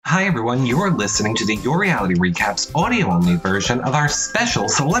Hi everyone, you're listening to the Your Reality Recaps audio-only version of our special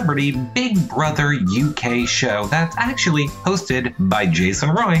celebrity Big Brother UK show that's actually hosted by Jason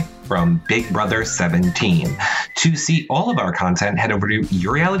Roy from Big Brother 17. To see all of our content, head over to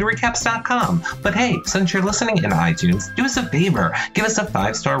yourrealityrecaps.com. But hey, since you're listening in iTunes, do us a favor, give us a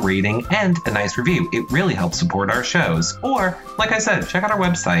 5-star rating and a nice review. It really helps support our shows. Or, like I said, check out our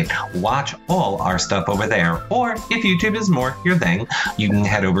website, watch all our stuff over there. Or, if YouTube is more your thing, you can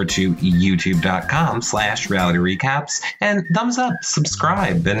head over to youtube.com/realityrecaps and thumbs up,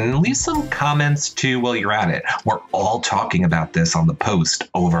 subscribe, and leave some comments too while you're at it. We're all talking about this on the post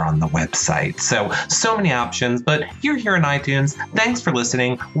over on the website. So many options, but you're here in iTunes. Thanks for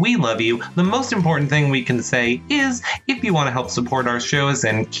listening. We love you. The most important thing we can say is if you want to help support our shows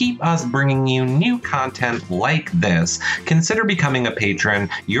and keep us bringing you new content like this, consider becoming a patron.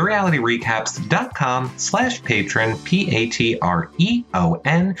 yourrealityrecaps.com/patron,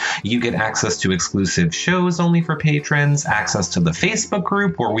 Patreon. You get access to exclusive shows only for patrons, access to the Facebook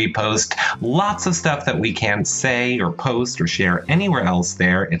group where we post lots of stuff that we can't say or post or share anywhere else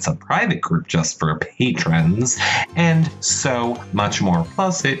there. It's a private group just for patrons, and so much more.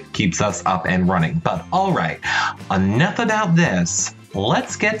 Plus, it keeps us up and running. But all right, enough about this.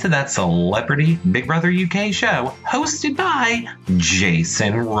 Let's get to that celebrity Big Brother UK show hosted by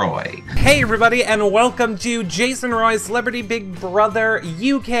Jason Roy. Hey everybody, and welcome to Jason Roy's Celebrity Big Brother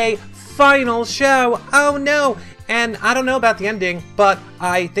UK final show. Oh no! And I don't know about the ending, but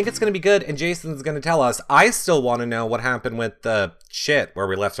I think it's going to be good, and Jason's going to tell us. I still want to know what happened with the shit where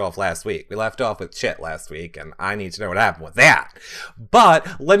we left off last week. We left off with shit last week, and I need to know what happened with that. But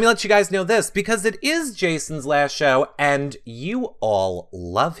let me let you guys know this, because it is Jason's last show, and you all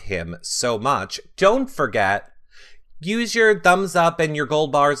love him so much. Don't forget, use your thumbs up and your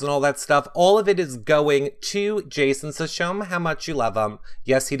gold bars and all that stuff. All of it is going to Jason, so show him how much you love him.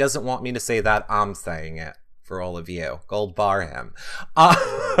 Yes, he doesn't want me to say that. I'm saying it for all of you. Gold bar him.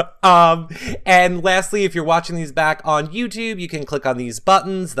 And lastly, if you're watching these back on YouTube, you can click on these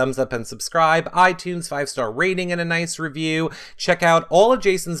buttons, thumbs up and subscribe, iTunes 5-star rating and a nice review. Check out all of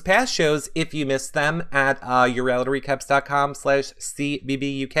Jason's past shows if you missed them at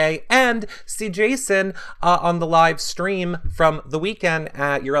yourrealityrecaps.com/CBBUK, and see Jason on the live stream from the weekend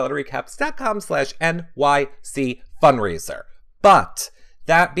at yourrealityrecaps.com/NYC fundraiser. But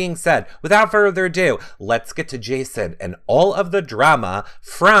that being said, without further ado, let's get to Jason and all of the drama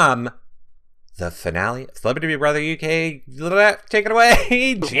from the finale of Celebrity Big Brother UK. Take it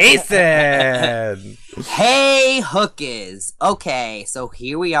away, Jason! Hey, hookies! Okay, so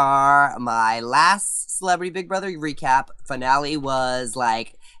here we are. My last Celebrity Big Brother recap finale was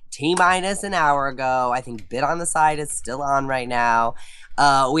like T-minus an hour ago. I think Bit on the Side is still on right now.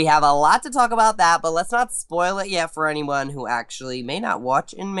 We have a lot to talk about that, but let's not spoil it yet for anyone who actually may not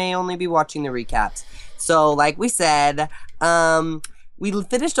watch and may only be watching the recaps. So, like we said, we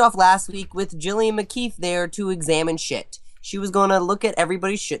finished off last week with Jillian McKeith there to examine shit. She was going to look at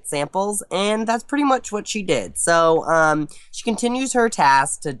everybody's shit samples, and that's pretty much what she did. So, she continues her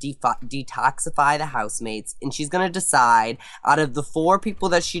task to detoxify the housemates, and she's going to decide, out of the 4 people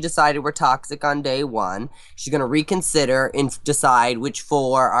that she decided were toxic on day 1, she's going to reconsider and decide which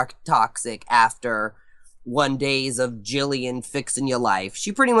 4 are toxic after 1 days of Jillian fixing your life.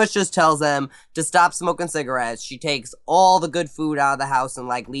 She pretty much just tells them to stop smoking cigarettes. She takes all the good food out of the house and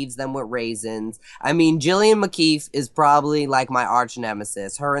like leaves them with raisins. I mean, Jillian McKeith is probably like my arch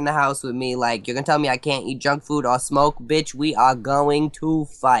nemesis. Her in the house with me, like, you're gonna tell me I can't eat junk food or smoke? Bitch, we are going to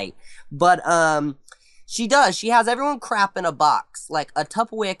fight. But she does. She has everyone crap in a box, like a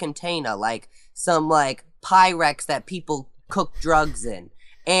Tupperware container, like some like Pyrex that people cook drugs in.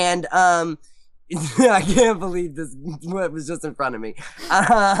 And I can't believe this was just in front of me.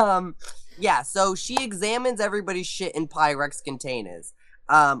 Yeah, so she examines everybody's shit in Pyrex containers.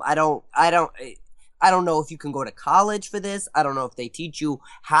 I don't know if you can go to college for this. I don't know if they teach you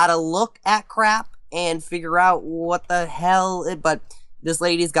how to look at crap and figure out what the hell, but this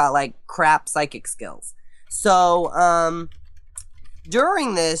lady's got like crap psychic skills. So,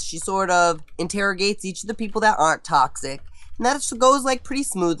 during this, she sort of interrogates each of the people that aren't toxic. And that goes, like, pretty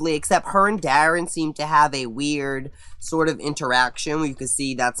smoothly, except her and Darren seem to have a weird sort of interaction. You can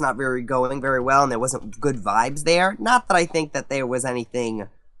see that's not going very well, and there wasn't good vibes there. Not that I think that there was anything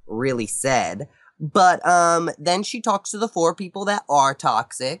really said. But, then she talks to the 4 people that are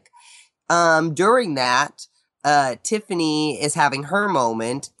toxic. During that, Tiffany is having her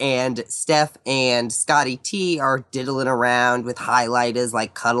moment, and Steph and Scotty T are diddling around with highlighters,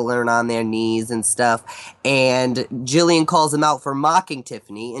 like cuddling on their knees and stuff. And Jillian calls them out for mocking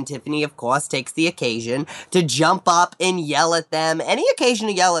Tiffany, and Tiffany, of course, takes the occasion to jump up and yell at them. Any occasion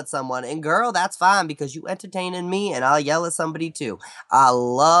to yell at someone, and girl, that's fine because you entertaining me, and I'll yell at somebody too. I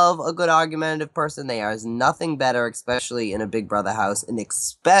love a good argumentative person. There's nothing better, especially in a Big Brother house, and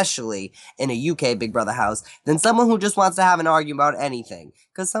especially in a UK Big Brother house, than someone who just wants to have an argument about anything.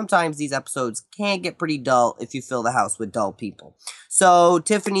 Because sometimes these episodes can get pretty dull if you fill the house with dull people. So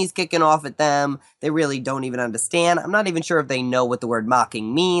Tiffany's kicking off at them. They really don't even understand. I'm not even sure if they know what the word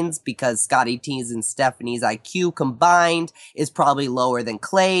mocking means, because Scotty T's and Stephanie's IQ combined is probably lower than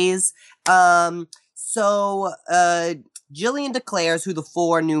Clay's. So Jillian declares who the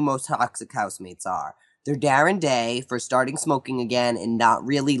 4 new most toxic housemates are. They're Darren Day for starting smoking again and not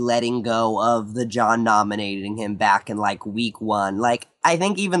really letting go of the John nominating him back in like week 1. Like, I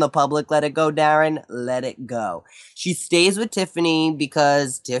think even the public let it go, Darren. Let it go. She stays with Tiffany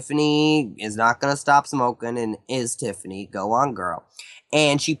because Tiffany is not going to stop smoking and is Tiffany. Go on, girl.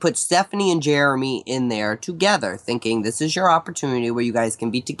 And she puts Stephanie and Jeremy in there together, thinking this is your opportunity where you guys can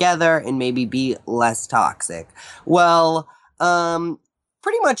be together and maybe be less toxic. Well,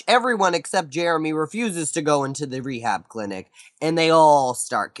 pretty much everyone except Jeremy refuses to go into the rehab clinic, and they all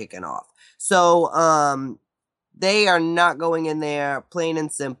start kicking off. So, they are not going in there, plain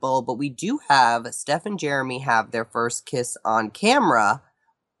and simple, but we do have Steph and Jeremy have their first kiss on camera.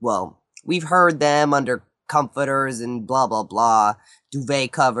 Well, we've heard them under comforters and blah, blah, blah,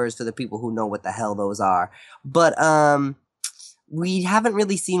 duvet covers for the people who know what the hell those are. But, we haven't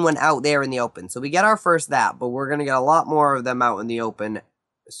really seen one out there in the open. So we get our first that, but we're going to get a lot more of them out in the open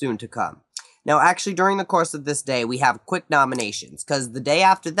soon to come. Now, actually, during the course of this day, we have quick nominations, because the day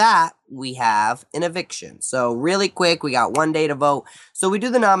after that, we have an eviction. So really quick, we got 1 day to vote. So we do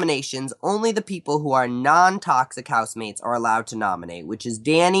the nominations. Only the people who are non-toxic housemates are allowed to nominate, which is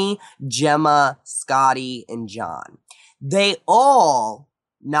Danny, Gemma, Scotty, and John. They all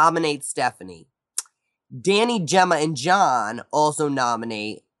nominate Stephanie. Danny, Gemma, and John also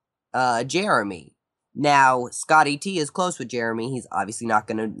nominate Jeremy. Now, Scotty T is close with Jeremy. He's obviously not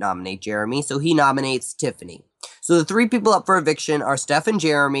going to nominate Jeremy, so he nominates Tiffany. So the 3 people up for eviction are Steph and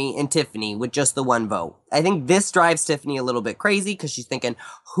Jeremy and Tiffany with just the 1 vote. I think this drives Tiffany a little bit crazy because she's thinking,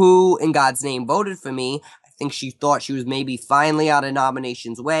 who in God's name voted for me? I think she thought she was maybe finally out of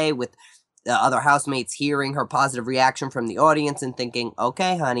nominations way, with the other housemates hearing her positive reaction from the audience and thinking,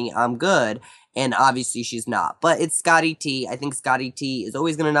 okay, honey, I'm good. And obviously she's not. But it's Scotty T. I think Scotty T is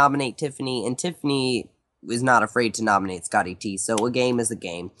always going to nominate Tiffany, and Tiffany is not afraid to nominate Scotty T. So a game is a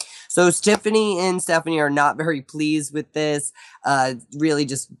game. So Tiffany and Stephanie are not very pleased with this. Really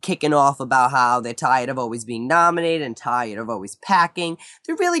just kicking off about how they're tired of always being nominated and tired of always packing.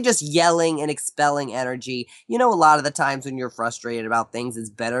 They're really just yelling and expelling energy. You know, a lot of the times when you're frustrated about things, it's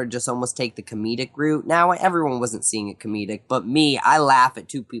better just almost take the comedic route. Now, everyone wasn't seeing it comedic, but me, I laugh at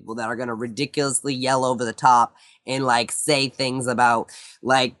 2 people that are going to ridiculously yell over the top and like say things about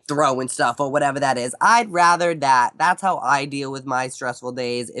like throwing stuff or whatever that is. I'd rather that. That's how I deal with my stressful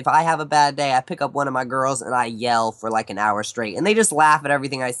days. If I have a bad day, I pick up one of my girls and I yell for like an hour straight, and they just laugh at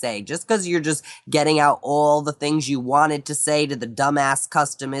everything I say, just because you're just getting out all the things you wanted to say to the dumbass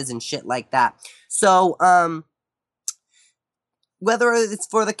customers and shit like that. So, whether it's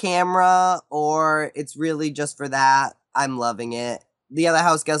for the camera or it's really just for that, I'm loving it. The other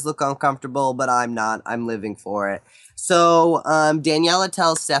house guests look uncomfortable, but I'm not. I'm living for it. So, Daniela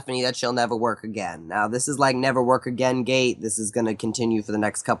tells Stephanie that she'll never work again. Now, this is like never work again gate. This is going to continue for the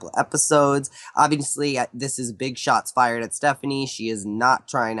next couple of episodes. Obviously, this is big shots fired at Stephanie. She is not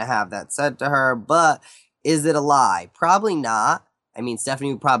trying to have that said to her, but is it a lie? Probably not. I mean,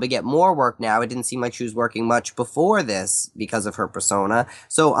 Stephanie would probably get more work now. It didn't seem like she was working much before this because of her persona.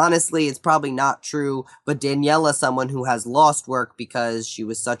 So honestly, it's probably not true. But Daniela, someone who has lost work because she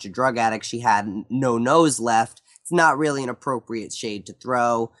was such a drug addict, she had no nose left. It's not really an appropriate shade to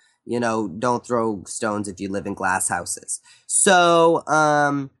throw. You know, don't throw stones if you live in glass houses. So,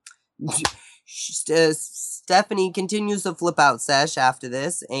 Stephanie continues the flip out sesh after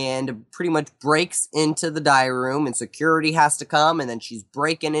this and pretty much breaks into the diary room, and security has to come, and then she's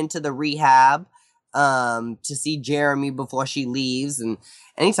breaking into the rehab to see Jeremy before she leaves. And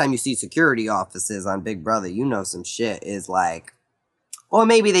anytime you see security officers on Big Brother, you know some shit is like, or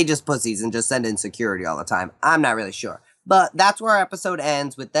maybe they just pussies and just send in security all the time. I'm not really sure. But that's where our episode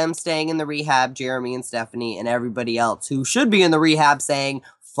ends, with them staying in the rehab, Jeremy and Stephanie, and everybody else who should be in the rehab saying,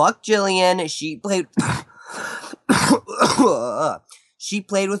 fuck Jillian, she played... She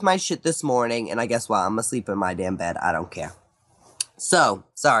played with my shit this morning, and I guess what? I'm asleep in my damn bed. I don't care. So,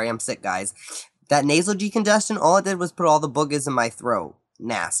 sorry, I'm sick, guys. That nasal decongestion, all it did was put all the boogers in my throat.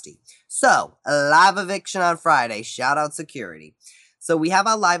 Nasty. So, a live eviction on Friday. Shout out security. So, we have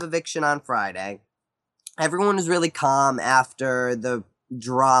our live eviction on Friday. Everyone is really calm after the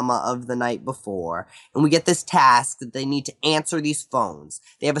drama of the night before, and we get this task that they need to answer these phones.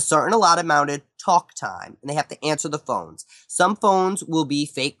 They have a certain allotted amount of talk time, and they have to answer the phones. Some phones will be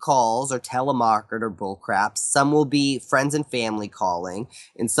fake calls or telemarketer bullcrap. Some will be friends and family calling,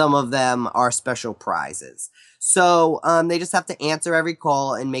 and some of them are special prizes. So they just have to answer every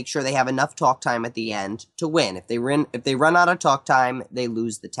call and make sure they have enough talk time at the end to win. If they run out of talk time, they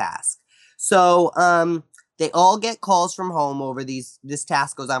lose the task. So they all get calls from home over this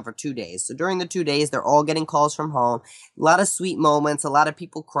task goes on for 2 days. So during the 2 days, they're all getting calls from home. A lot of sweet moments, a lot of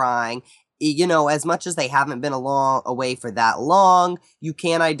people crying. You know, as much as they haven't been away for that long, you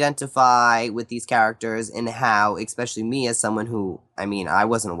can identify with these characters and how, especially me as someone who, I mean, I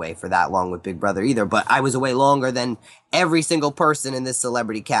wasn't away for that long with Big Brother either, but I was away longer than every single person in this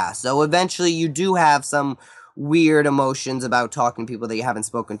celebrity cast. So eventually you do have some weird emotions about talking to people that you haven't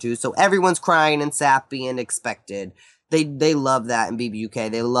spoken to. So everyone's crying and sappy and expected. They love that in BBUK.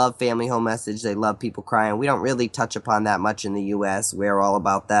 They love family home message. They love people crying. We don't really touch upon that much in the US. We're all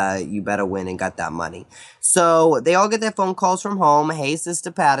about that. You better win and got that money. So they all get their phone calls from home. Hey,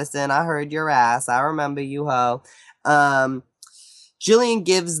 Sister Patterson, I heard your ass. I remember you, ho. Jillian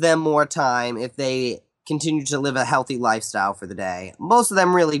gives them more time if they continue to live a healthy lifestyle for the day. Most of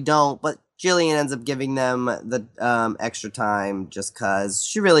them really don't, but Jillian ends up giving them the extra time just because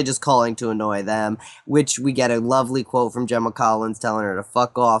she's really just calling to annoy them, which we get a lovely quote from Gemma Collins telling her to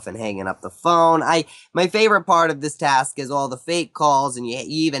fuck off and hanging up the phone. My favorite part of this task is all the fake calls, and you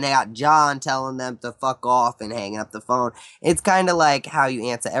even got John telling them to fuck off and hanging up the phone. It's kind of like how you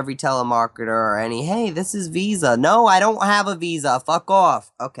answer every telemarketer or any, hey, this is Visa. No, I don't have a Visa. Fuck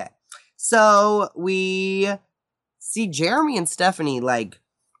off. Okay. So we see Jeremy and Stephanie, like,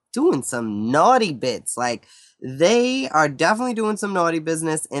 doing some naughty bits. Like, they are definitely doing some naughty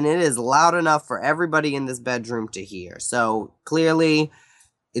business, and it is loud enough for everybody in this bedroom to hear. So clearly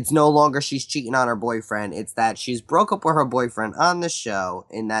it's no longer she's cheating on her boyfriend. It's that she's broke up with her boyfriend on the show,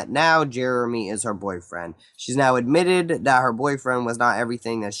 and that now Jeremy is her boyfriend. She's now admitted that her boyfriend was not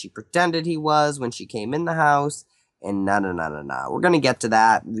everything that she pretended he was when she came in the house. And no. We're going to get to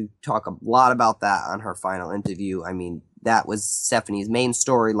that. We talk a lot about that on her final interview. I mean, that was Stephanie's main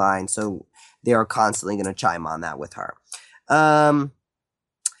storyline, so they are constantly going to chime on that with her.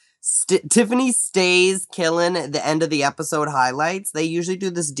 Tiffany stays killing the end of the episode highlights. They usually do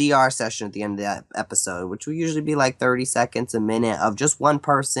this DR session at the end of the episode, which will usually be like 30 seconds, a minute of just one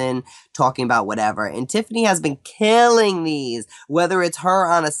person talking about whatever. And Tiffany has been killing these, whether it's her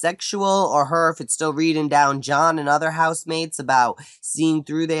on a sexual or her if it's still reading down John and other housemates about seeing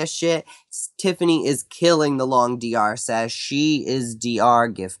through their shit. Tiffany is killing the long DR sesh. She is DR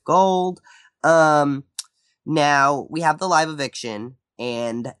gift gold. Now we have the live eviction.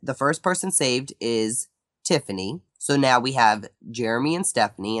 And the first person saved is Tiffany. So now we have Jeremy and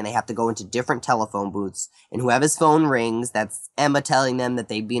Stephanie, and they have to go into different telephone booths. And whoever's phone rings, that's Emma telling them that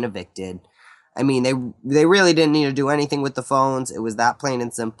they've been evicted. I mean, they really didn't need to do anything with the phones. It was that plain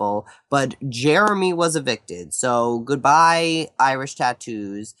and simple. But Jeremy was evicted. So goodbye, Irish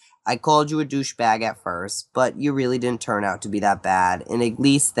tattoos. I called you a douchebag at first, but you really didn't turn out to be that bad. And at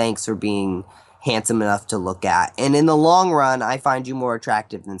least thanks for being handsome enough to look at. And in the long run, I find you more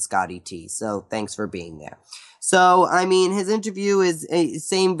attractive than Scotty T. So thanks for being there. So, I mean, his interview is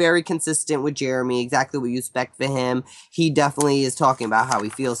very consistent with Jeremy, exactly what you expect for him. He definitely is talking about how he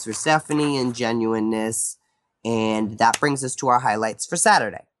feels for Stephanie and genuineness. And that brings us to our highlights for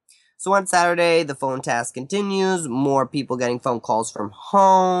Saturday. So on Saturday, the phone task continues. More people getting phone calls from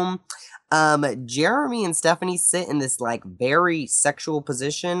home. Jeremy and Stephanie sit in this, like, very sexual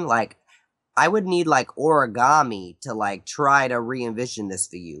position, like, I would need, like, origami to, like, try to re-envision this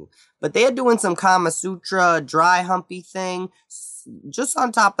for you. But they're doing some Kama Sutra dry humpy thing just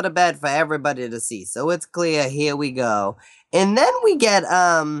on top of the bed for everybody to see. So it's clear. Here we go. And then we get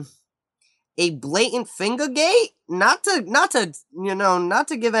a blatant fingergate. Not to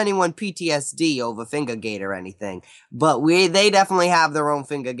give anyone PTSD over fingergate or anything. But they definitely have their own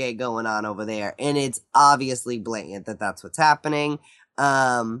fingergate going on over there. And it's obviously blatant that that's what's happening.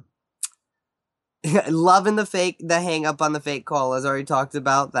 Loving the hang up on the fake callers. Already talked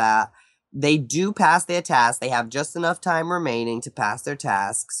about that. They do pass their task. They have just enough time remaining to pass their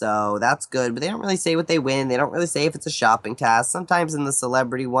task, so that's good. But they don't really say what they win. They don't really say if it's a shopping task. Sometimes in the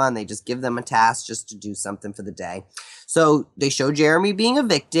celebrity one, they just give them a task just to do something for the day. So they show Jeremy being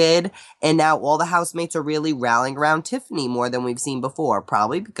evicted, and now all the housemates are really rallying around Tiffany more than we've seen before,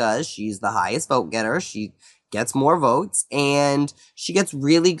 probably because she's the highest vote getter. She gets more votes, and she gets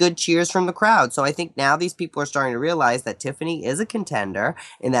really good cheers from the crowd. So I think now these people are starting to realize that Tiffany is a contender,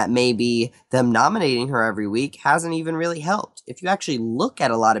 and that maybe them nominating her every week hasn't even really helped. If you actually look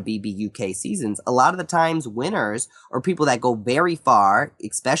at a lot of BBUK seasons, a lot of the times winners, or people that go very far,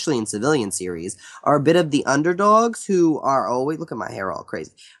 especially in civilian series, are a bit of the underdogs who are always, look at my hair all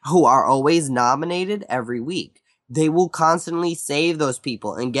crazy, who are always nominated every week. They will constantly save those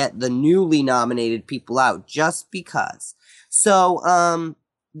people and get the newly nominated people out just because. So,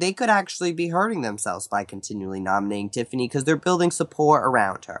 they could actually be hurting themselves by continually nominating Tiffany because they're building support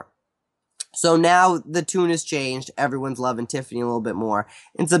around her. So now the tune has changed. Everyone's loving Tiffany a little bit more.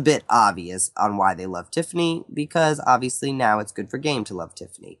 It's a bit obvious on why they love Tiffany because obviously now it's good for game to love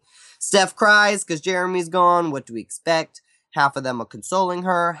Tiffany. Steph cries because Jeremy's gone. What do we expect? Half of them are consoling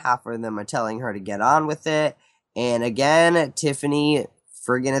her. Half of them are telling her to get on with it. And again, Tiffany,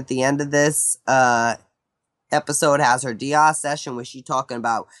 friggin' at the end of this episode, has her Diaz session where she's talking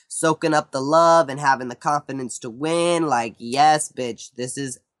about soaking up the love and having the confidence to win. Like, yes, bitch, this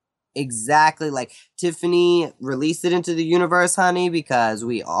is exactly like Tiffany, released it into the universe, honey, because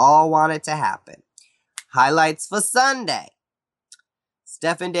we all want it to happen. Highlights for Sunday.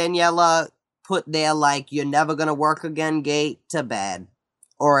 Steph and Daniela put their, like, you're never gonna work again gate to bed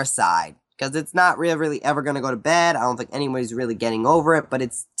or aside. Because it's not really ever going to go to bed. I don't think anybody's really getting over it, but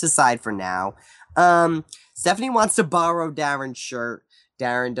it's to side for now. Stephanie wants to borrow Darren's shirt.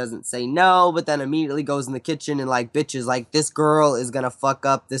 Darren doesn't say no, but then immediately goes in the kitchen and like bitches like, this girl is going to fuck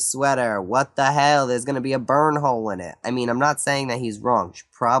up this sweater. What the hell? There's going to be a burn hole in it. I mean, I'm not saying that he's wrong. She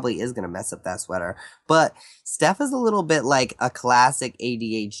probably is going to mess up that sweater. But Steph is a little bit like a classic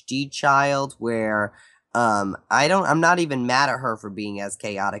ADHD child where I'm not even mad at her for being as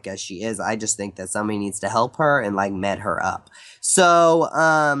chaotic as she is. I just think that somebody needs to help her and like met her up. So,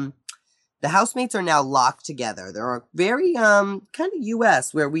 the housemates are now locked together. They're very, kind of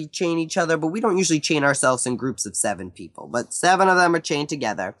US where we chain each other, but we don't usually chain ourselves in groups of 7 people. But 7 of them are chained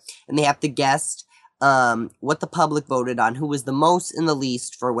together and they have to guess what the public voted on, who was the most and the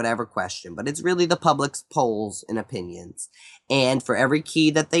least for whatever question. But it's really the public's polls and opinions. And for every key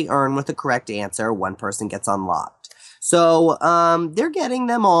that they earn with the correct answer, one person gets unlocked. So, they're getting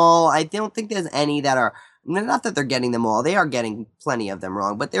them all. I don't think there's any that are, not that they're getting them all. They are getting plenty of them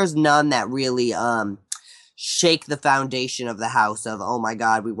wrong, but there's none that really, shake the foundation of the house of, oh my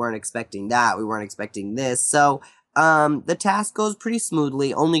God, we weren't expecting that. We weren't expecting this. So, the task goes pretty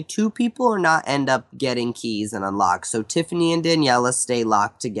smoothly. Only 2 people are not end up getting keys and unlocked. So Tiffany and Daniela stay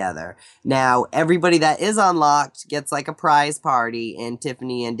locked together. Now, everybody that is unlocked gets like a prize party and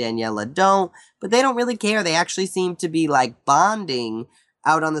Tiffany and Daniela don't, but they don't really care. They actually seem to be like bonding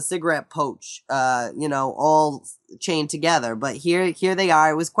out on the cigarette pouch, all chained together. But here they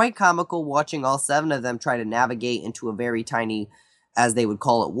are. It was quite comical watching all 7 of them try to navigate into a very tiny, as they would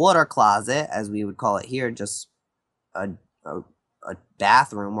call it, water closet, as we would call it here, just a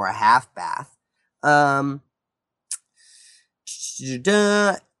bathroom or a half bath. Now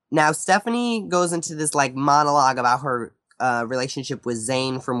Stephanie goes into this like monologue about her relationship with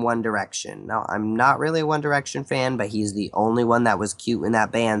Zayn from One Direction. Now I'm not really a One Direction fan, but he's the only one that was cute in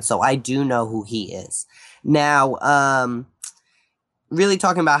that band, so I do know who he is. Now, really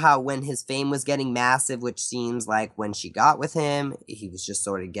talking about how when his fame was getting massive, which seems like when she got with him, he was just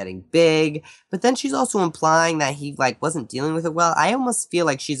sort of getting big. But then she's also implying that he like wasn't dealing with it well. I almost feel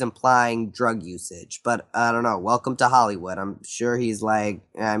like she's implying drug usage, but I don't know. Welcome to Hollywood. I'm sure he's like,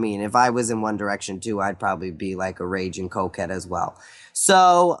 I mean, if I was in One Direction too, I'd probably be like a raging cokehead as well.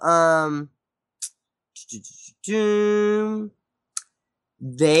 So,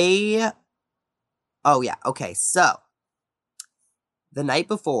 so the night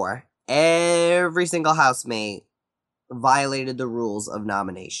before, every single housemate violated the rules of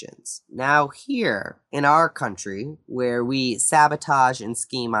nominations. Now here, in our country, where we sabotage and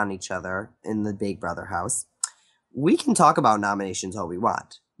scheme on each other in the Big Brother house, we can talk about nominations all we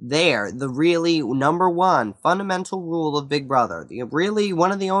want. There, the really number 1 fundamental rule of Big Brother,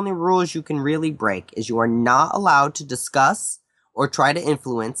 one of the only rules you can really break is you are not allowed to discuss or try to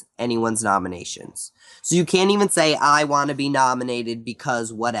influence anyone's nominations. So you can't even say, I want to be nominated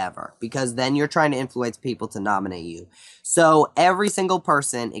because whatever, because then you're trying to influence people to nominate you. So every single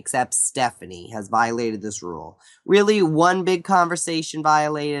person except Stephanie has violated this rule. Really, one big conversation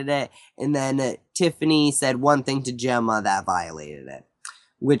violated it, and then Tiffany said one thing to Gemma that violated it,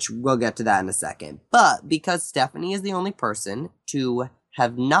 which we'll get to that in a second. But because Stephanie is the only person to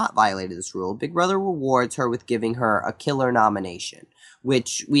have not violated this rule, Big Brother rewards her with giving her a killer nomination,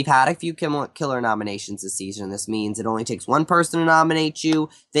 which we've had a few killer nominations this season. This means it only takes one person to nominate you.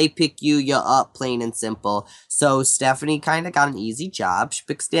 They pick you, you're up, plain and simple. So Stephanie kind of got an easy job. She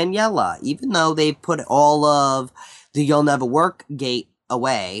picks Daniela, even though they put all of the You'll Never Work gate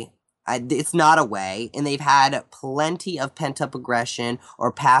away. It's not away, and they've had plenty of pent-up aggression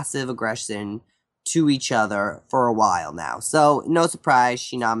or passive aggression to each other for a while now. So, no surprise,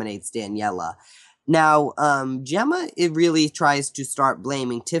 she nominates Daniela. Now, Gemma, it really tries to start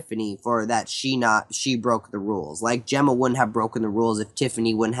blaming Tiffany for that she broke the rules. Like, Gemma wouldn't have broken the rules if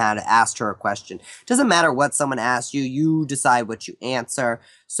Tiffany wouldn't have asked her a question. Doesn't matter what someone asks you, you decide what you answer.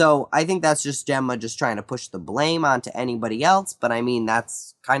 So, I think that's just Gemma just trying to push the blame onto anybody else, but I mean,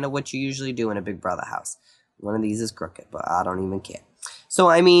 that's kind of what you usually do in a Big Brother house. One of these is crooked, but I don't even care. So,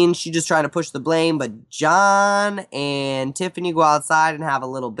 I mean, she just trying to push the blame, but John and Tiffany go outside and have a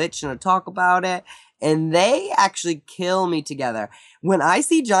little bitch and a talk about it, and they actually kill me together. When I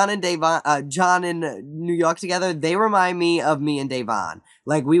see John and John in New York together, they remind me of me and Davon.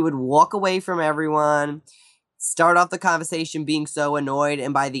 Like, we would walk away from everyone, start off the conversation being so annoyed,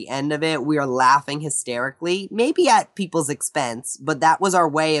 and by the end of it, we are laughing hysterically, maybe at people's expense, but that was our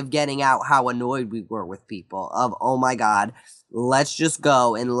way of getting out how annoyed we were with people, of, oh my god, let's just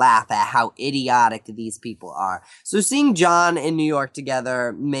go and laugh at how idiotic these people are. So seeing John in New York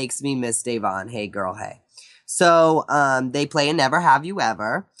together makes me miss Davon. Hey girl, hey. So, they play a Never Have You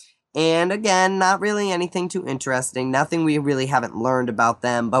Ever. And again, not really anything too interesting. Nothing we really haven't learned about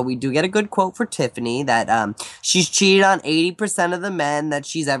them. But we do get a good quote for Tiffany that she's cheated on 80% of the men that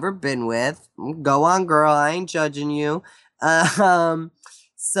she's ever been with. Go on, girl. I ain't judging you.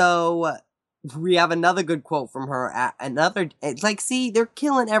 So we have another good quote from her. See, they're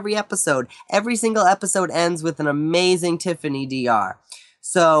killing every episode. Every single episode ends with an amazing Tiffany DR.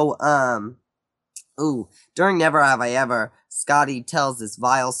 So, during Never Have I Ever, Scotty tells this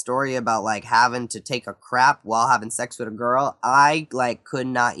vile story about, like, having to take a crap while having sex with a girl. I, could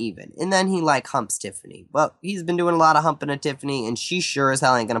not even. And then he, humps Tiffany. But he's been doing a lot of humping of Tiffany, and she sure as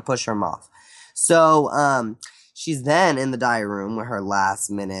hell ain't gonna push him off. So, she's then in the diary room with her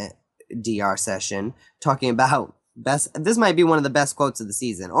last-minute DR session, talking about this might be one of the best quotes of the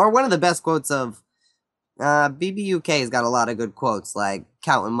season, or one of the best quotes of, BBUK's got a lot of good quotes, like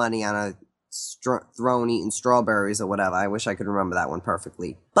counting money on a throne eating strawberries or whatever. I wish I could remember that one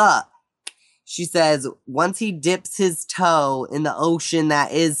perfectly. But she says, once he dips his toe in the ocean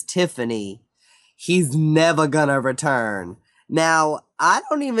that is Tiffany, he's never gonna return. Now, I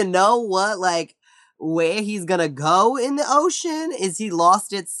don't even know where he's gonna go in the ocean. Is he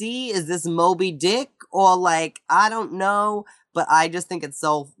lost at sea? Is this Moby Dick? Or I don't know. But I just think it's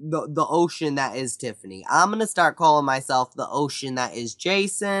the ocean that is Tiffany. I'm gonna start calling myself the ocean that is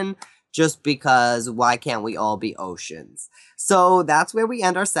Jason. Just because, why can't we all be oceans? So that's where we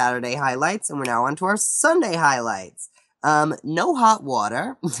end our Saturday highlights, and we're now on to our Sunday highlights. No hot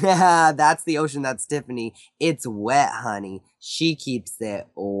water. That's the ocean, that's Tiffany. It's wet, honey. She keeps it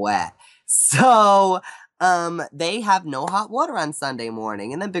wet. So, they have no hot water on Sunday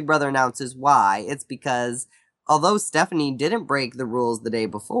morning, and then Big Brother announces why. It's because although Stephanie didn't break the rules the day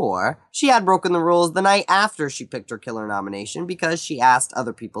before, she had broken the rules the night after she picked her killer nomination because she asked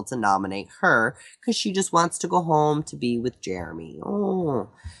other people to nominate her because she just wants to go home to be with Jeremy. Oh.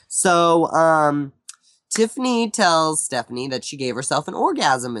 So, Tiffany tells Stephanie that she gave herself an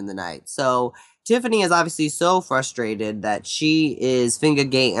orgasm in the night. So, Tiffany is obviously so frustrated that she is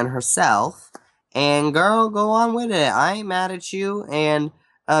finger-gating herself. And girl, go on with it. I ain't mad at you. And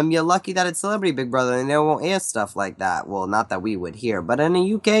you're lucky that it's Celebrity Big Brother and they won't air stuff like that. Well, not that we would hear, but in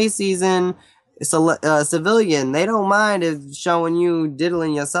a UK season, it's a civilian. They don't mind if showing you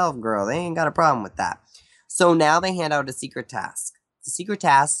diddling yourself, girl. They ain't got a problem with that. So now they hand out a secret task. The secret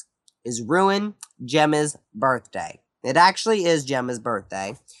task is ruin Gemma's birthday. It actually is Gemma's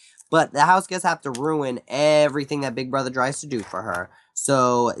birthday, but the house guests have to ruin everything that Big Brother tries to do for her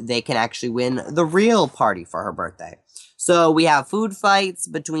so they can actually win the real party for her birthday. So we have food fights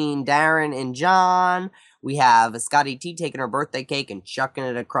between Darren and John. We have Scotty T taking her birthday cake and chucking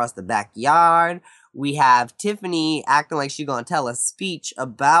it across the backyard. We have Tiffany acting like she's going to tell a speech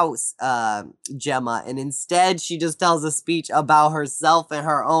about Gemma, and instead she just tells a speech about herself and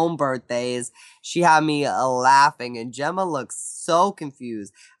her own birthdays. She had me laughing, and Gemma looks so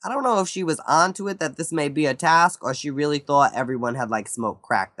confused. I don't know if she was onto it that this may be a task, or she really thought everyone had, like, smoked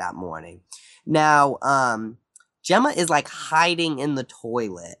crack that morning. Now, Gemma is, like, hiding in the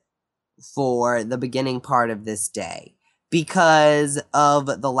toilet for the beginning part of this day because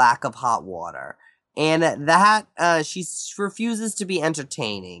of the lack of hot water. And that, she refuses to be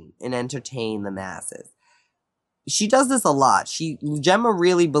entertaining and entertain the masses. She does this a lot. Gemma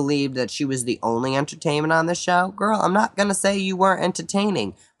really believed that she was the only entertainment on the show. Girl, I'm not gonna say you weren't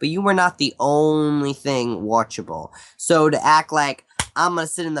entertaining, but you were not the only thing watchable. So to act like, I'm gonna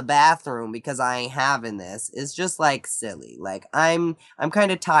sit in the bathroom because I ain't having this is just, like, silly. Like, I'm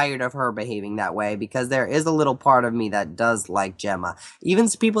kind of tired of her behaving that way because there is a little part of me that does like Gemma. Even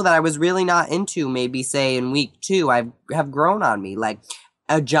people that I was really not into, maybe say in week 2, have grown on me. Like,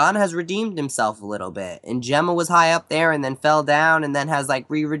 John has redeemed himself a little bit, and Gemma was high up there and then fell down and then has, like,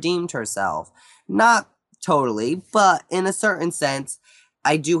 re-redeemed herself. Not totally, but in a certain sense,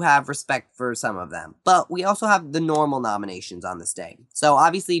 I do have respect for some of them. But we also have the normal nominations on this day. So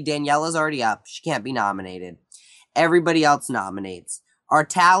obviously Daniela's already up. She can't be nominated. Everybody else nominates. Our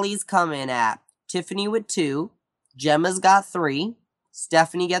tallies come in at Tiffany with 2. Gemma's got 3.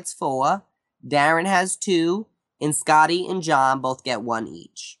 Stephanie gets 4. Darren has 2. And Scotty and John both get 1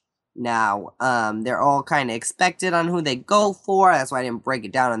 each. Now, they're all kind of expected on who they go for. That's why I didn't break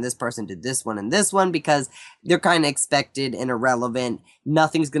it down on this person did this one and this one, because they're kind of expected and irrelevant.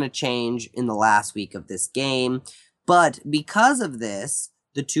 Nothing's going to change in the last week of this game. But because of this,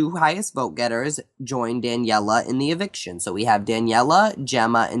 the 2 highest vote getters join Daniela in the eviction. So we have Daniela,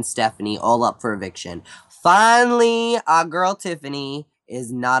 Gemma, and Stephanie all up for eviction. Finally, our girl Tiffany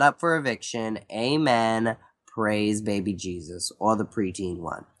is not up for eviction. Amen. Praise baby Jesus, or the preteen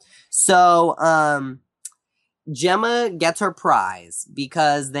one. So, Gemma gets her prize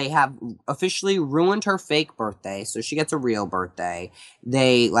because they have officially ruined her fake birthday, so she gets a real birthday.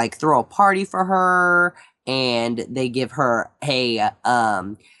 They, like, throw a party for her, and they give her I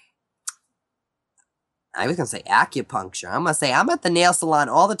was gonna say acupuncture. I'm gonna say I'm at the nail salon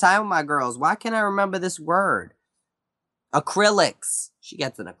all the time with my girls. Why can't I remember this word? Acrylics. She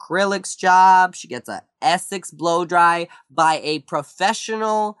gets an acrylics job. She gets a Essex blow dry by a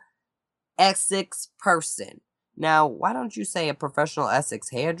professional Essex person. Now, why don't you say a professional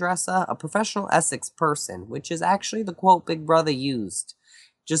Essex hairdresser? A professional Essex person, which is actually the quote Big Brother used.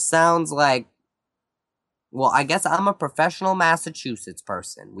 Just sounds like, well, I guess I'm a professional Massachusetts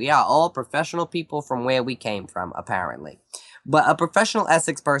person. We are all professional people from where we came from, apparently. But a professional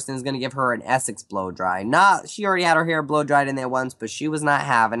Essex person is going to give her an Essex blow dry. She already had her hair blow dried in there once, but she was not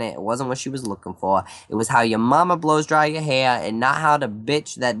having it. It wasn't what she was looking for. It was how your mama blows dry your hair, and not how the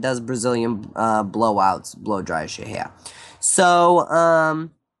bitch that does Brazilian blowouts blow dries your hair. So,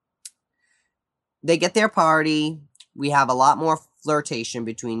 they get their party. We have a lot more flirtation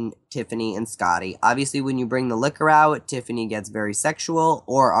between Tiffany and Scotty. Obviously, when you bring the liquor out, Tiffany gets very sexual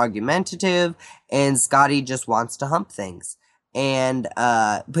or argumentative, and Scotty just wants to hump things. And,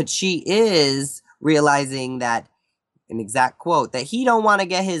 but she is realizing that, an exact quote, that he don't want to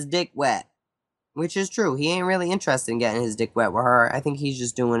get his dick wet. Which is true. He ain't really interested in getting his dick wet with her. I think he's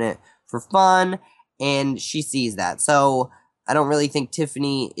just doing it for fun, and she sees that. So, I don't really think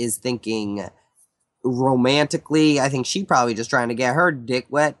Tiffany is thinking romantically. I think she probably just trying to get her dick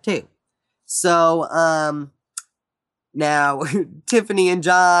wet, too. So, now, Tiffany and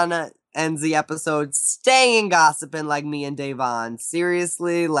John ends the episode staying gossiping like me and Davon.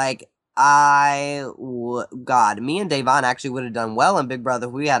 Seriously, like, God, me and Davon actually would have done well in Big Brother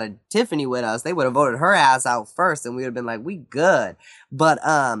if we had a Tiffany with us. They would have voted her ass out first, and we would have been like, we good. But,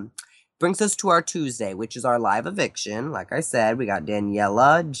 brings us to our Tuesday, which is our live eviction. Like I said, we got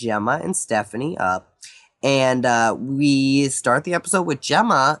Daniela, Gemma, and Stephanie up. And, we start the episode with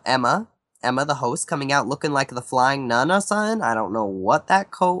Emma, the host, coming out looking like the Flying Nun or something. I don't know what that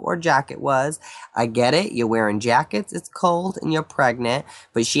coat or jacket was. I get it. You're wearing jackets. It's cold and you're pregnant.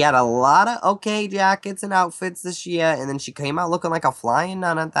 But she had a lot of okay jackets and outfits this year. And then she came out looking like a Flying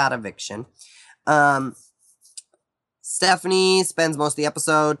Nun at that eviction. Stephanie spends most of the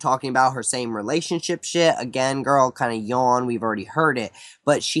episode talking about her same relationship shit. Again, girl, kind of yawn. We've already heard it.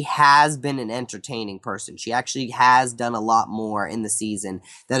 But she has been an entertaining person. She actually has done a lot more in the season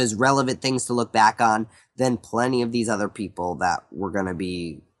that is relevant things to look back on than plenty of these other people that were going to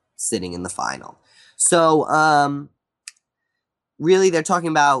be sitting in the final. So, really, they're talking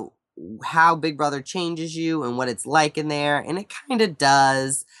about how Big Brother changes you and what it's like in there, and it kind of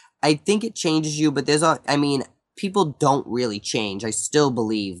does. I think it changes you, but people don't really change. I still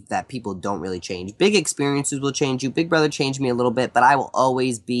believe that people don't really change. Big experiences will change you. Big Brother changed me a little bit, but I will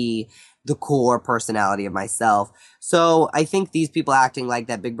always be the core personality of myself. So I think these people acting like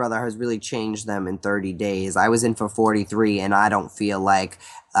that Big Brother has really changed them in 30 days. I was in for 43, and I don't feel like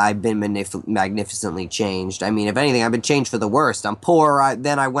I've been magnificently changed. I mean, if anything, I've been changed for the worst. I'm poorer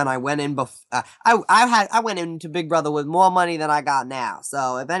than I went in before. I went into Big Brother with more money than I got now.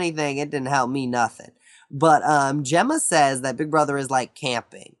 So if anything, it didn't help me nothing. But Gemma says that Big Brother is like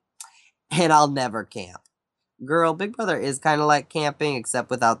camping, and I'll never camp. Girl, Big Brother is kind of like camping,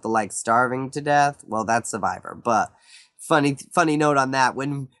 except without the, like, starving to death. Well, that's Survivor, but funny note on that.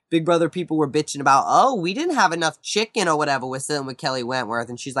 When Big Brother people were bitching about, oh, we didn't have enough chicken or whatever, we're sitting with Kelly Wentworth,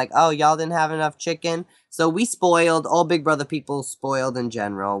 and she's like, oh, y'all didn't have enough chicken? So we spoiled, all Big Brother people spoiled in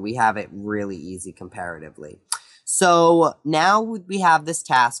general. We have it really easy comparatively. So now we have this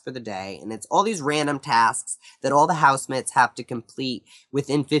task for the day, and it's all these random tasks that all the housemates have to complete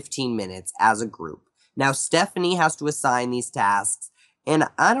within 15 minutes as a group. Now, Stephanie has to assign these tasks, and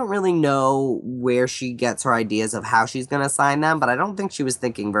I don't really know where she gets her ideas of how she's going to assign them, but I don't think she was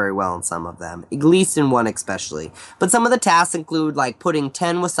thinking very well in some of them, at least in one especially. But some of the tasks include, like, putting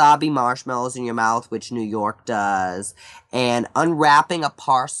 10 wasabi marshmallows in your mouth, which New York does, and unwrapping a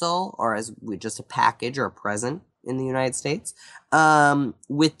parcel, or just a package or a present in the United States,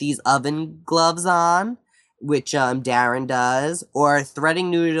 with these oven gloves on, which Darren does, or threading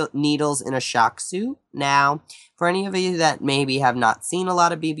needles in a shock suit. Now, for any of you that maybe have not seen a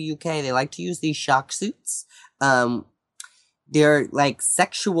lot of BBUK, they like to use these shock suits. They're like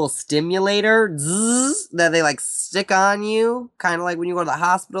sexual stimulator that they like stick on you, kind of like when you go to the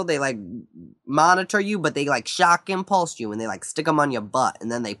hospital, they like monitor you, but they like shock impulse you, and they like stick them on your butt,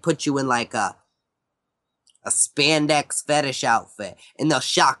 and then they put you in like a spandex fetish outfit, and they'll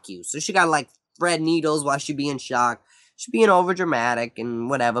shock you. So she gotta like thread needles while she be in shock. She's being over dramatic and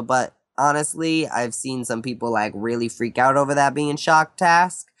whatever, but honestly, I've seen some people like really freak out over that being shock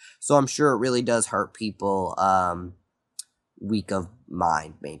task, so I'm sure it really does hurt people weak of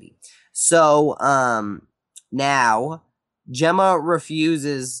mind, maybe. So now Gemma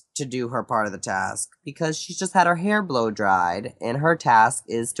refuses to do her part of the task because she's just had her hair blow dried, and her task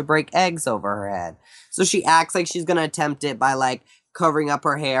is to break eggs over her head. So she acts like she's gonna attempt it by like covering up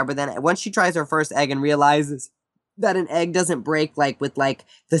her hair, but then once she tries her first egg and realizes that an egg doesn't break like with like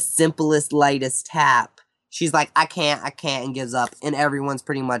the simplest, lightest tap, she's like, I can't, and gives up. And everyone's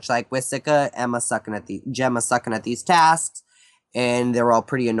pretty much like, we're sick of Gemma sucking at these tasks, and they're all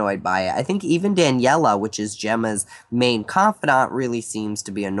pretty annoyed by it. I think even Daniela, which is Gemma's main confidant, really seems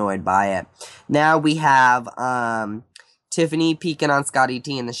to be annoyed by it. Now we have Tiffany peeking on Scotty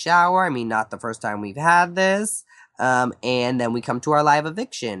T in the shower. I mean, not the first time we've had this. And then we come to our live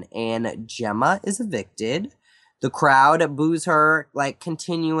eviction, and Gemma is evicted. The crowd boos her, like,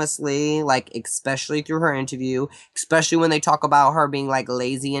 continuously, like, especially through her interview, especially when they talk about her being, like,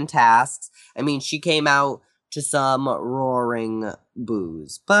 lazy in tasks. I mean, she came out to some roaring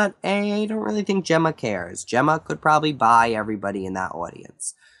boos, but I don't really think Gemma cares. Gemma could probably buy everybody in that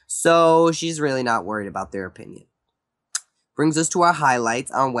audience, so she's really not worried about their opinion. Brings us to our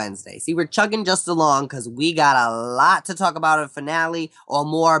highlights on Wednesday. See, we're chugging just along because we got a lot to talk about in finale, or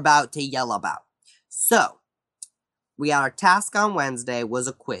more about to yell about. So, we got our task on Wednesday was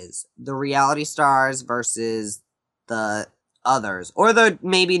a quiz. The reality stars versus the others, or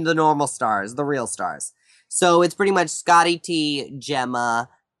maybe the normal stars, the real stars. So, it's pretty much Scotty T, Gemma.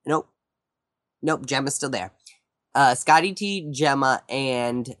 Nope, Gemma's still there. Scotty T, Gemma,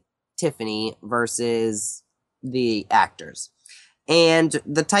 and Tiffany versus the actors. And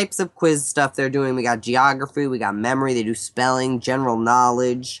the types of quiz stuff they're doing, we got geography, we got memory, they do spelling, general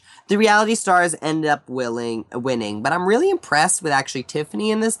knowledge. The reality stars end up winning, but I'm really impressed with actually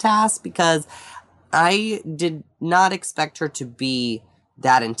Tiffany in this task, because I did not expect her to be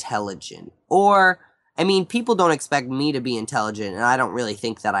that intelligent. Or, I mean, people don't expect me to be intelligent, and I don't really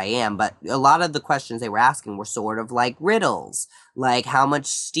think that I am, but a lot of the questions they were asking were sort of like riddles. Like, how much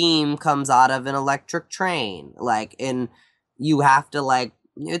steam comes out of an electric train? Like, and you have to, like,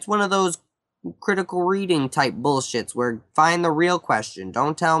 it's one of those critical reading type bullshits where find the real question.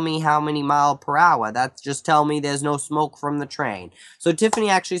 Don't tell me how many mile per hour. That's just tell me there's no smoke from the train. So Tiffany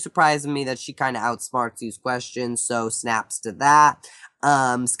actually surprised me that she kind of outsmarts these questions, so snaps to that.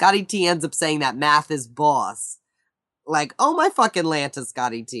 Scotty T ends up saying that math is boss. Like, oh my fucking Lanta,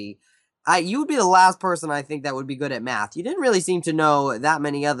 Scotty T. You would be the last person I think that would be good at math. You didn't really seem to know that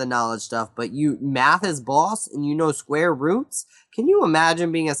many other knowledge stuff, but math is boss and you know square roots. Can you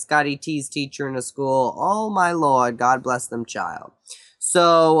imagine being a Scotty T's teacher in a school? Oh my lord, God bless them child.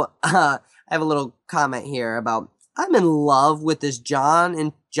 So, I have a little comment here about, I'm in love with this John,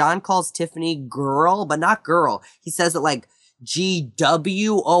 and John calls Tiffany girl, but not girl. He says it like GWORL.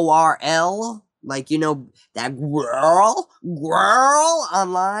 Like, you know, that girl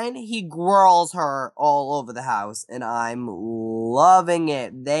online. He gwirls her all over the house, and I'm loving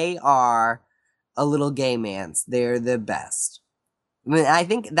it. They are a little gay man's. They're the best. I mean, I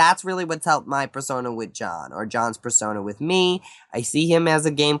think that's really what's helped my persona with John, or John's persona with me. I see him as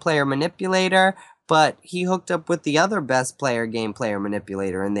a game player manipulator, but he hooked up with the other best game player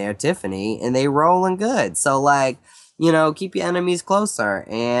manipulator in there, Tiffany, and they rolling good. So, like, you know, keep your enemies closer,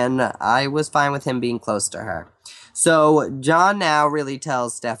 and I was fine with him being close to her. So, John now really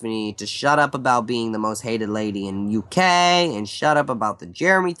tells Stephanie to shut up about being the most hated lady in UK, and shut up about the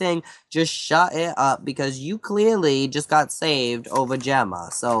Jeremy thing. Just shut it up, because you clearly just got saved over Gemma.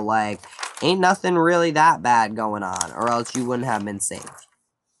 So, like, ain't nothing really that bad going on, or else you wouldn't have been saved.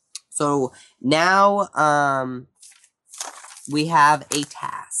 So, now, we have a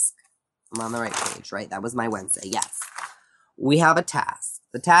task. I'm on the right page, right? That was my Wednesday, yes. We have a task.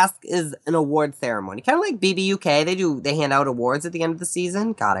 The task is an award ceremony. Kind of like BBUK. They hand out awards at the end of the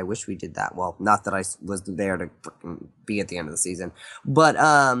season. God, I wish we did that. Well, not that I was there to be at the end of the season. But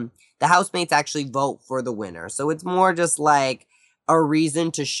the housemates actually vote for the winner. So it's more just like a reason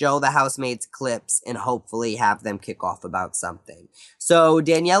to show the housemates clips and hopefully have them kick off about something. So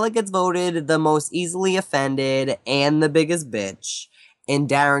Daniela gets voted the most easily offended and the biggest bitch. And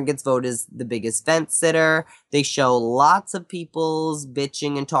Darren gets voted as the biggest fence sitter. They show lots of people's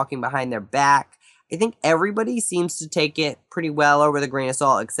bitching and talking behind their back. I think everybody seems to take it pretty well over the grain of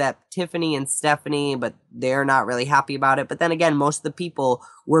salt, except Tiffany and Stephanie, but they're not really happy about it. But then again, most of the people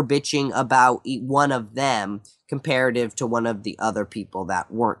were bitching about one of them comparative to one of the other people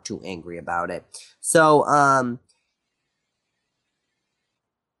that weren't too angry about it. So,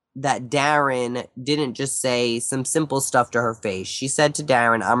 that Darren didn't just say some simple stuff to her face. She said to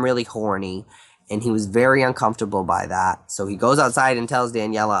Darren, I'm really horny, and he was very uncomfortable by that. So he goes outside and tells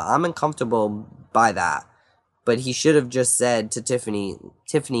Daniela, I'm uncomfortable by that. But he should have just said to Tiffany,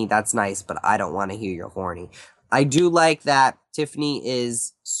 that's nice, but I don't want to hear you're horny. I do like that Tiffany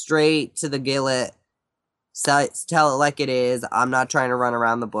is straight to the gillet, tell it like it is. I'm not trying to run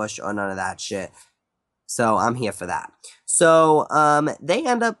around the bush or none of that shit. So I'm here for that. So, they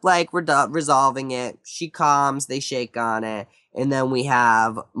end up, like, resolving it. She calms, they shake on it, and then we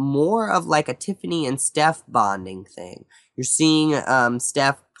have more of, like, a Tiffany and Steph bonding thing. You're seeing,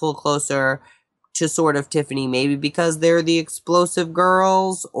 Steph pull closer to sort of Tiffany, maybe because they're the explosive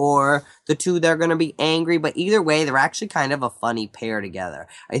girls, or the two that are gonna be angry, but either way, they're actually kind of a funny pair together.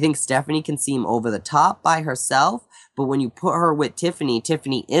 I think Stephanie can seem over the top by herself, but when you put her with Tiffany,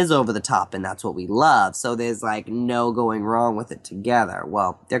 Tiffany is over the top, and that's what we love. So there's, like, no going wrong with it together.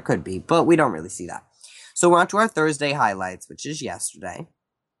 Well, there could be, but we don't really see that. So we're on to our Thursday highlights, which is yesterday.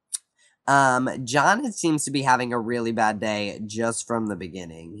 John seems to be having a really bad day just from the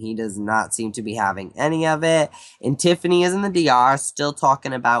beginning. He does not seem to be having any of it. And Tiffany is in the DR, still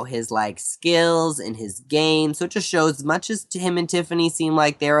talking about his, like, skills and his game. So it just shows, as much as him and Tiffany seem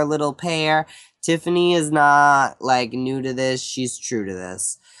like they're a little pair, Tiffany is not, like, new to this. She's true to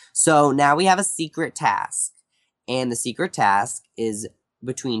this. So now we have a secret task. And the secret task is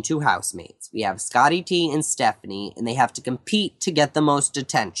between two housemates. We have Scotty T and Stephanie, and they have to compete to get the most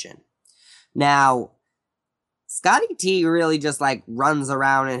attention. Now, Scotty T really just, like, runs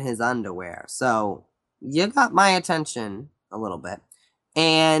around in his underwear. So, you got my attention a little bit.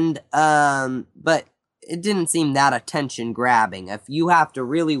 And, but it didn't seem that attention grabbing. If you have to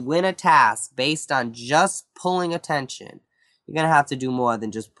really win a task based on just pulling attention, you're gonna have to do more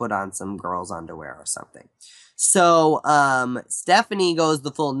than just put on some girl's underwear or something. So, Stephanie goes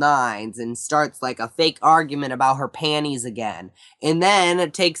the full nines and starts, like, a fake argument about her panties again. And then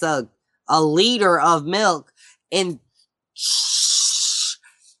it takes a liter of milk and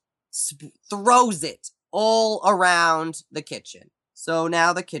throws it all around the kitchen. So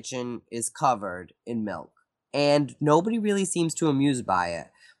now the kitchen is covered in milk. And nobody really seems too amused by it.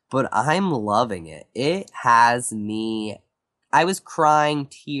 But I'm loving it. It has me... I was crying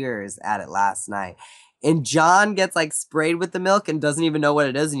tears at it last night. And John gets, like, sprayed with the milk and doesn't even know what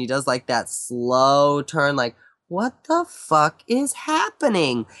it is. And he does, like, that slow turn, like, what the fuck is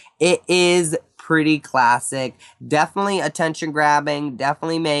happening? It is pretty classic. Definitely attention grabbing.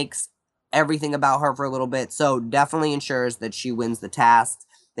 Definitely makes everything about her for a little bit. So definitely ensures that she wins the task.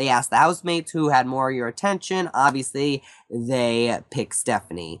 They asked the housemates who had more of your attention. Obviously, they pick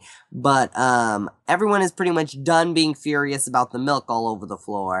Stephanie. But everyone is pretty much done being furious about the milk all over the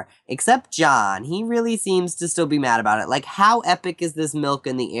floor, except John. He really seems to still be mad about it. Like, how epic is this milk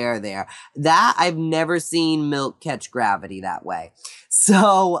in the air there? That, I've never seen milk catch gravity that way.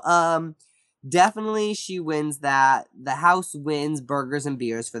 So, definitely she wins that. The house wins burgers and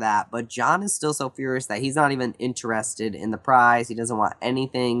beers for that. But John is still so furious that he's not even interested in the prize. He doesn't want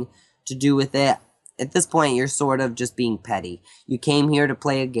anything to do with it. At this point, you're sort of just being petty. You came here to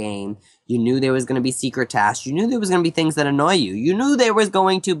play a game. You knew there was going to be secret tasks. You knew there was going to be things that annoy you. You knew there was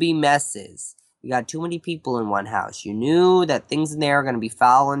going to be messes. You got too many people in one house. You knew that things in there are going to be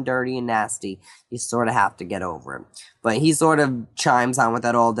foul and dirty and nasty. You sort of have to get over it. But he sort of chimes on with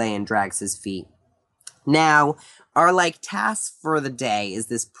that all day and drags his feet. Now, our task for the day is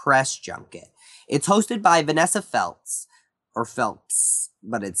this press junket. It's hosted by Vanessa Feltz, or Phelps,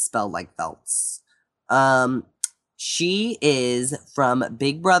 but it's spelled like Feltz. She is from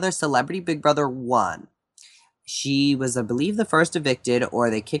Big Brother, Celebrity Big Brother 1. She was, I believe, the first evicted, or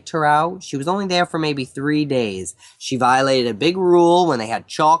they kicked her out. She was only there for maybe 3 days. She violated a big rule when they had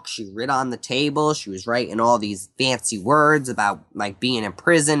chalk. She writ on the table. She was writing all these fancy words about, being in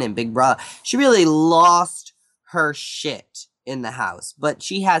prison and Big Brother. She really lost her shit in the house. But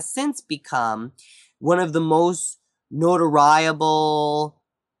she has since become one of the most notoriable,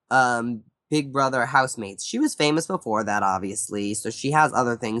 Big Brother housemates. She was famous before that, obviously, so she has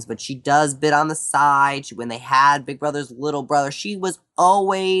other things, but she does bit on the side. When they had Big Brother's little brother, she was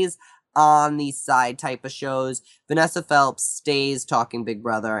always on these side type of shows. Vanessa Phelps stays talking Big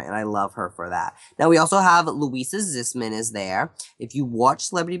Brother, and I love her for that. Now, we also have Louisa Zisman is there. If you watch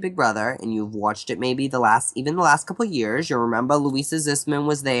Celebrity Big Brother, and you've watched it maybe the last couple of years, you'll remember Louisa Zisman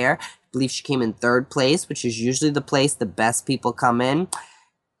was there. I believe she came in 3rd place, which is usually the place the best people come in,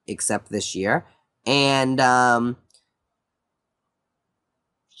 except this year. And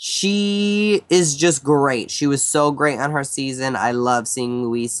she is just great. She was so great on her season. I love seeing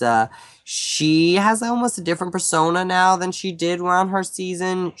Louisa. She has almost a different persona now than she did on her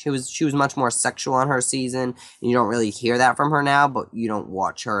season. She was much more sexual on her season. And you don't really hear that from her now, but you don't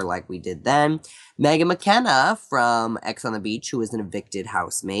watch her like we did then. Megan McKenna from Ex on the Beach, who is an evicted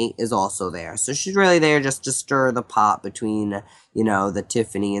housemate, is also there. So she's really there just to stir the pot between, the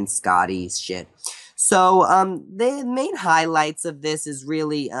Tiffany and Scotty shit. So, the main highlights of this is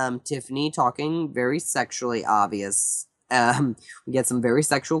really, Tiffany talking very sexually obvious. We get some very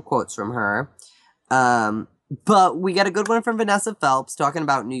sexual quotes from her. But we get a good one from Vanessa Phelps talking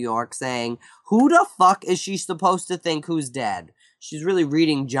about New York, saying, who the fuck is she supposed to think who's dead? She's really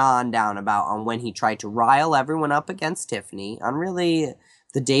reading John down on when he tried to rile everyone up against Tiffany on really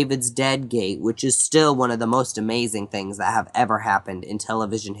the David's Dead Gate, which is still one of the most amazing things that have ever happened in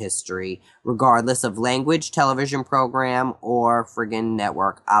television history, regardless of language, television program, or friggin'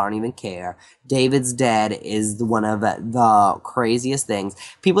 network. I don't even care. David's Dead is one of the craziest things.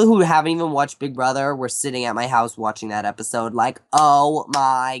 People who haven't even watched Big Brother were sitting at my house watching that episode like, oh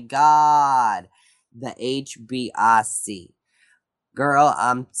my god. The HBIC. Girl,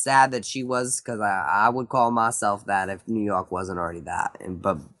 I'm sad that she was, because I would call myself that if New York wasn't already that.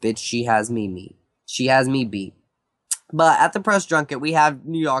 But, bitch, she has me beat. She has me beat. But at the press junket, we have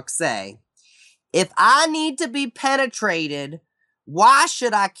New York say, if I need to be penetrated, why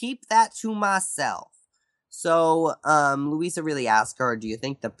should I keep that to myself? So, Louisa really asked her, do you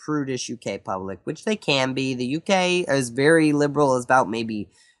think the prudish UK public, which they can be, the UK is very liberal about maybe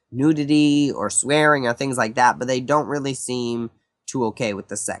nudity or swearing or things like that, but they don't really seem too okay with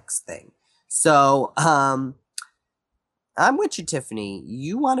the sex thing. So, I'm with you, Tiffany.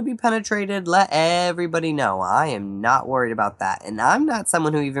 You want to be penetrated? Let everybody know. I am not worried about that. And I'm not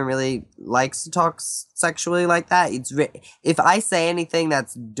someone who even really likes to talk sexually like that. If I say anything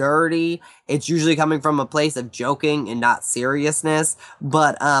that's dirty, it's usually coming from a place of joking and not seriousness.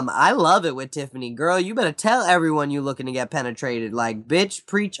 But I love it with Tiffany. Girl, you better tell everyone you looking to get penetrated. Like, bitch,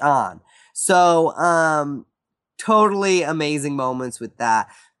 preach on. So, totally amazing moments with that.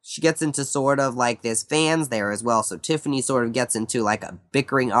 She gets into sort of there's fans there as well. So Tiffany sort of gets into a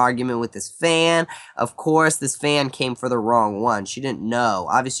bickering argument with this fan. Of course, this fan came for the wrong one. She didn't know.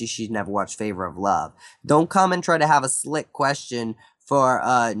 Obviously, she's never watched Favor of Love. Don't come and try to have a slick question for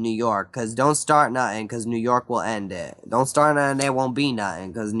New York, because don't start nothing, because New York will end it. Don't start nothing, there won't be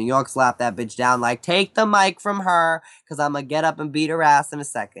nothing, because New York slapped that bitch down take the mic from her, because I'm going to get up and beat her ass in a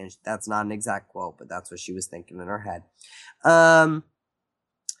second. That's not an exact quote, but that's what she was thinking in her head.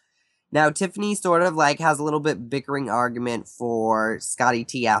 Now, Tiffany sort of like has a little bit bickering argument for Scotty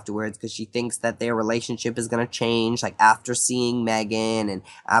T afterwards because she thinks that their relationship is going to change, like after seeing Megan and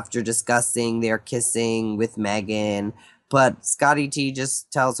after discussing their kissing with Megan. But Scotty T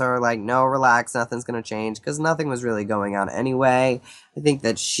just tells her, like, no, relax, nothing's going to change because nothing was really going on anyway. I think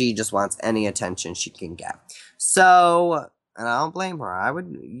that she just wants any attention she can get. So, and I don't blame her.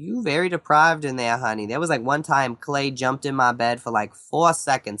 You very deprived in there, honey. There was like one time Clay jumped in my bed for like 4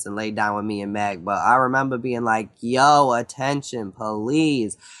 seconds and laid down with me and Meg. But I remember being like, yo, attention,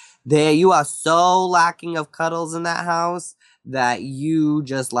 please. There, you are so lacking of cuddles in that house that you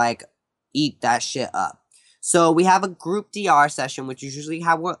just like eat that shit up. So we have a group DR session, which is usually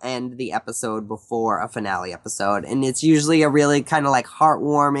how we'll end the episode before a finale episode. And it's usually a really kind of like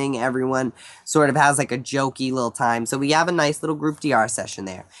heartwarming, everyone sort of has like a jokey little time. So we have a nice little group DR session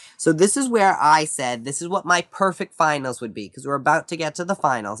there. So this is where I said this is what my perfect finals would be, because we're about to get to the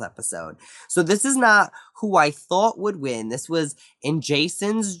finals episode. So this is not who I thought would win. This was in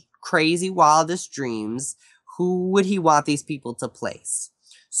Jason's crazy wildest dreams. Who would he want these people to place?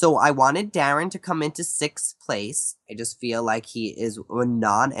 So I wanted Darren to come into 6th place. I just feel like he is a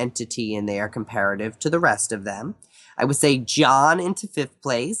non-entity in there comparative to the rest of them. I would say John into 5th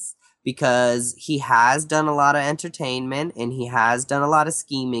place because he has done a lot of entertainment and he has done a lot of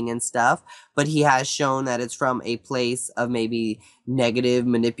scheming and stuff, but he has shown that it's from a place of maybe negative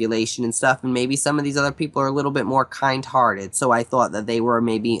manipulation and stuff, and maybe some of these other people are a little bit more kind-hearted, so I thought that they were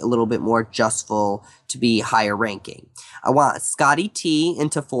maybe a little bit more justful to be higher ranking. I want Scotty T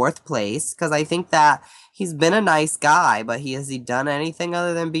into 4th place, because I think that he's been a nice guy, but has he done anything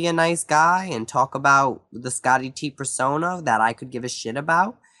other than be a nice guy and talk about the Scotty T persona that I could give a shit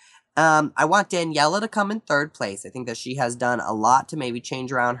about? I want Daniela to come in 3rd place. I think that she has done a lot to maybe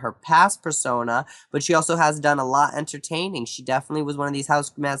change around her past persona, but she also has done a lot entertaining. She definitely was one of these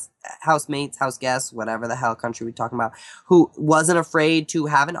housemates, house guests, whatever the hell country we're talking about, who wasn't afraid to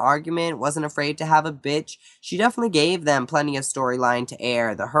have an argument, wasn't afraid to have a bitch. She definitely gave them plenty of storyline to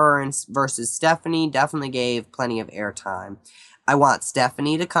air. The her versus Stephanie definitely gave plenty of airtime. I want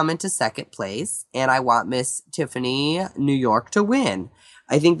Stephanie to come into 2nd place, and I want Miss Tiffany New York to win.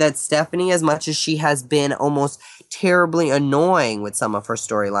 I think that Stephanie, as much as she has been almost terribly annoying with some of her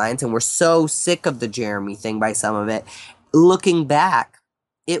storylines, and we're so sick of the Jeremy thing by some of it, looking back,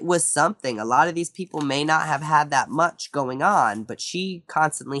 it was something. A lot of these people may not have had that much going on, but she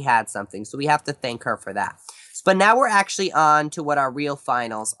constantly had something, so we have to thank her for that. But now we're actually on to what our real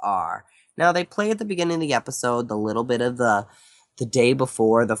finals are. Now, they play at the beginning of the episode the little bit of the day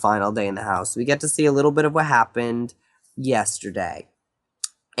before the final day in the house. We get to see a little bit of what happened yesterday.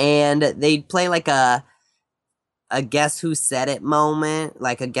 And they play like a guess who said it moment,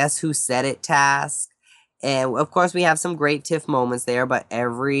 like a guess who said it task. And of course we have some great Tiff moments there, but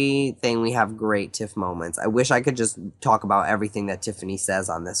everything we have great Tiff moments. I wish I could just talk about everything that Tiffany says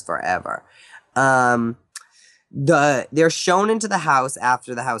on this forever. They're shown into the house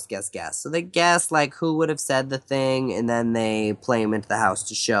after the house guess. So they guess like who would have said the thing, and then they play them into the house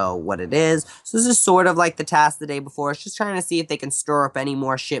to show what it is. So this is sort of like the task the day before. It's just trying to see if they can stir up any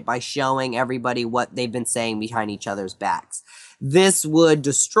more shit by showing everybody what they've been saying behind each other's backs. This would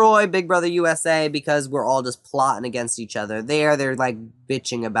destroy Big Brother USA because we're all just plotting against each other. They're like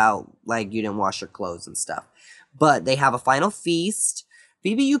bitching about like you didn't wash your clothes and stuff. But they have a final feast.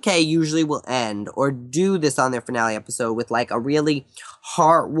 BBUK usually will end or do this on their finale episode with like a really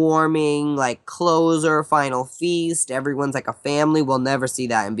heartwarming like closer final feast. Everyone's like a family. We'll never see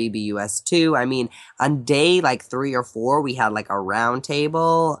that in BBUS 2. I mean, on day like 3 or 4, we had like a round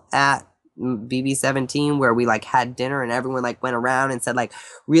table at BB17 where we like had dinner and everyone like went around and said like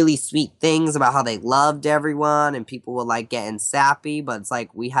really sweet things about how they loved everyone, and people were like getting sappy, but it's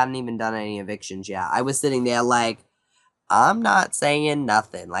like we hadn't even done any evictions yet. I was sitting there like, I'm not saying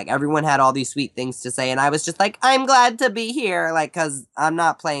nothing. Like, everyone had all these sweet things to say, and I was just like, I'm glad to be here, like, because I'm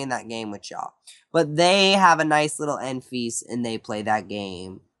not playing that game with y'all. But they have a nice little end feast, and they play that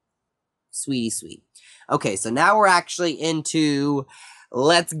game. Sweetie sweet. Okay, so now we're actually into,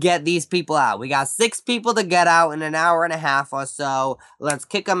 let's get these people out. We got 6 people to get out in an hour and a half or so. Let's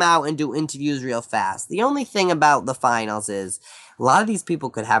kick them out and do interviews real fast. The only thing about the finals is, a lot of these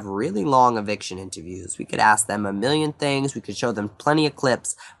people could have really long eviction interviews. We could ask them a million things. We could show them plenty of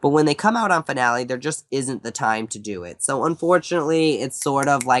clips. But when they come out on finale, there just isn't the time to do it. So unfortunately, it's sort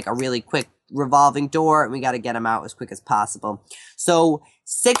of like a really quick revolving door, and we got to get them out as quick as possible. So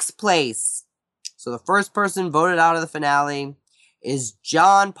 6th place. So the first person voted out of the finale is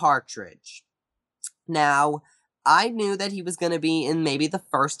John Partridge. Now, I knew that he was going to be in maybe the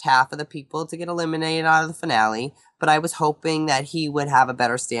first half of the people to get eliminated out of the finale, but I was hoping that he would have a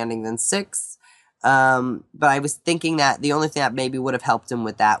better standing than 6. But I was thinking that the only thing that maybe would have helped him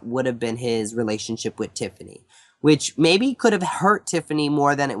with that would have been his relationship with Tiffany, which maybe could have hurt Tiffany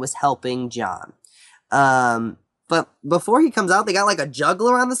more than it was helping John. But before he comes out, they got like a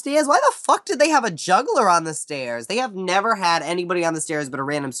juggler on the stairs. Why the fuck did they have a juggler on the stairs? They have never had anybody on the stairs but a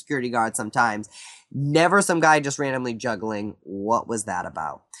random security guard sometimes. Never some guy just randomly juggling. What was that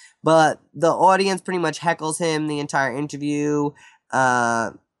about? But the audience pretty much heckles him the entire interview.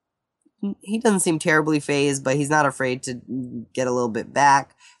 He doesn't seem terribly fazed, but he's not afraid to get a little bit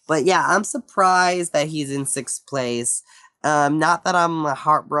back. But yeah, I'm surprised that he's in 6th place. Not that I'm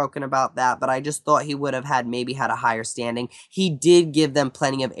heartbroken about that, but I just thought he would have maybe had a higher standing. He did give them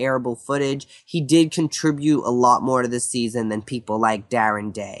plenty of airable footage. He did contribute a lot more to this season than people like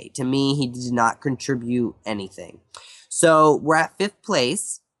Darren Day. To me, he did not contribute anything. So we're at 5th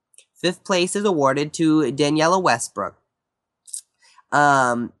place. 5th place is awarded to Daniela Westbrook.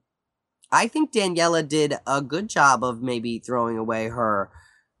 I think Daniela did a good job of maybe throwing away her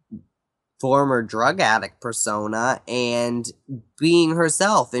former drug addict persona and being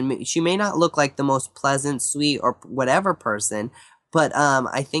herself. And she may not look like the most pleasant, sweet, or whatever person, but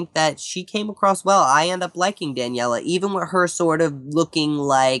I think that she came across well. I end up liking Daniela, even with her sort of looking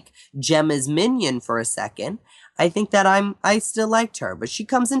like Gemma's minion for a second. I think that I still liked her, but she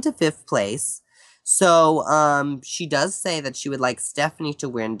comes into 5th place. So she does say that she would like Stephanie to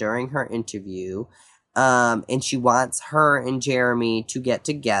win during her interview. And she wants her and Jeremy to get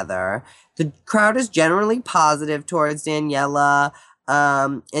together. The crowd is generally positive towards Daniela,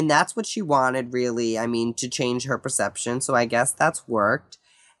 and that's what she wanted, really. I mean, to change her perception, so I guess that's worked.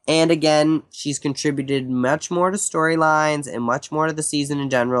 And again, she's contributed much more to storylines and much more to the season in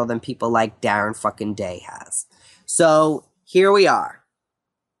general than people like Darren fucking Day has. So, here we are.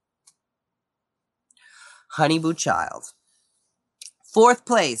 Honey Boo Child. 4th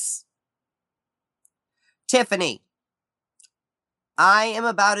place. Tiffany. I am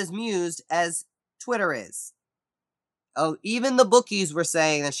about as mused as Twitter is. Oh, even the bookies were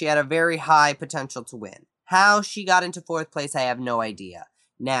saying that she had a very high potential to win. How she got into 4th place, I have no idea.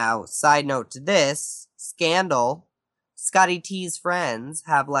 Now, side note to this, Scandal, Scotty T's friends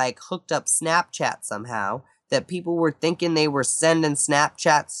have like hooked up Snapchat somehow that people were thinking they were sending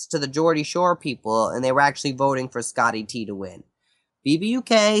Snapchats to the Geordie Shore people and they were actually voting for Scotty T to win.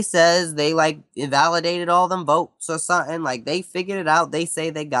 BBUK says they, like, invalidated all them votes or something. Like, they figured it out. They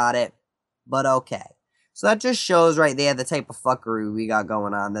say they got it. But okay. So that just shows right there the type of fuckery we got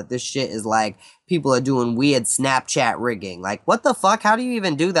going on. That this shit is, like, people are doing weird Snapchat rigging. Like, what the fuck? How do you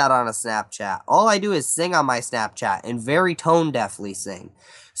even do that on a Snapchat? All I do is sing on my Snapchat and very tone-deafly sing.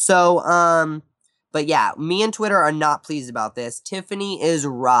 So, but yeah, me and Twitter are not pleased about this. Tiffany is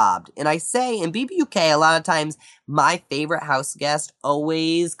robbed. And I say, in BBUK, a lot of times, my favorite house guest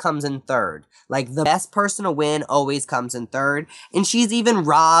always comes in 3rd. Like, the best person to win always comes in 3rd. And she's even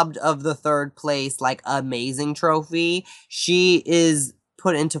robbed of the 3rd place, like, amazing trophy. She is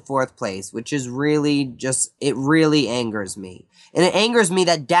put into 4th place, which is really just, it really angers me. And it angers me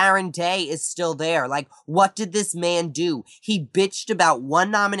that Darren Day is still there. Like, what did this man do? He bitched about one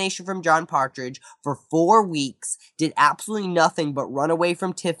nomination from John Partridge for 4 weeks, did absolutely nothing but run away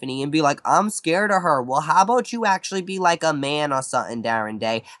from Tiffany and be like, I'm scared of her. Well, how about you actually be like a man or something, Darren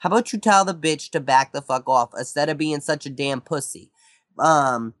Day? How about you tell the bitch to back the fuck off instead of being such a damn pussy?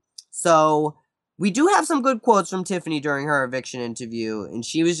 So we do have some good quotes from Tiffany during her eviction interview, and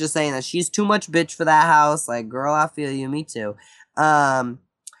she was just saying that she's too much bitch for that house. Like, girl, I feel you, me too. And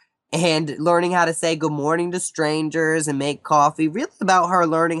learning how to say good morning to strangers and make coffee. Really about her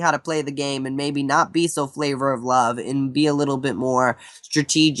learning how to play the game and maybe not be so flavor of love and be a little bit more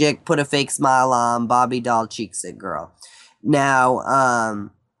strategic, put a fake smile on, Bobby doll cheeks it, girl. Now,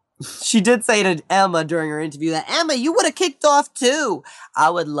 she did say to Emma during her interview that, Emma, you would have kicked off too. I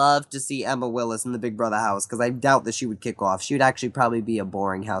would love to see Emma Willis in the Big Brother house because I doubt that she would kick off. She would actually probably be a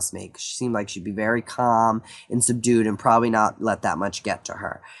boring housemate. She seemed like she'd be very calm and subdued and probably not let that much get to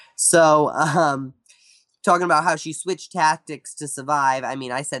her. So, talking about how she switched tactics to survive. I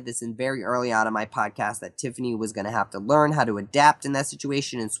mean, I said this in very early on in my podcast that Tiffany was going to have to learn how to adapt in that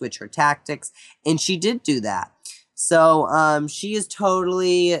situation and switch her tactics. And she did do that. So, she is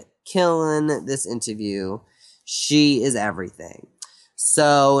totally killing this interview. She is everything.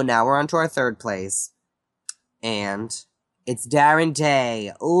 So now we're on to our 3rd place. And it's Darren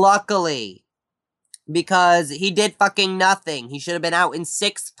Day. Luckily. Because he did fucking nothing. He should have been out in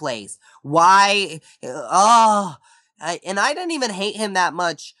 6th place. Why? And I didn't even hate him that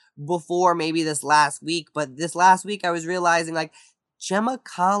much before maybe this last week, but this last week I was realizing, like, Gemma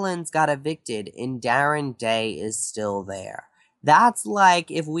Collins got evicted and Darren Day is still there. That's like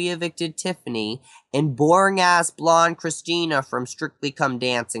if we evicted Tiffany and boring-ass blonde Christina from Strictly Come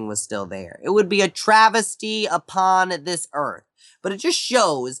Dancing was still there. It would be a travesty upon this earth. But it just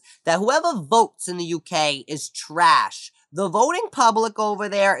shows that whoever votes in the UK is trash. The voting public over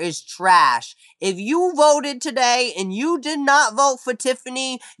there is trash. If you voted today and you did not vote for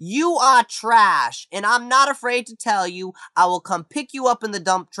Tiffany, you are trash. And I'm not afraid to tell you, I will come pick you up in the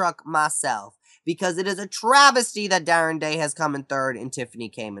dump truck myself. Because it is a travesty that Darren Day has come in third and Tiffany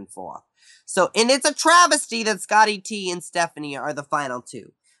came in fourth. And it's a travesty that Scotty T and Stephanie are the final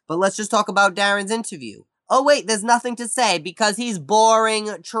two. But let's just talk about Darren's interview. Oh wait, there's nothing to say because he's boring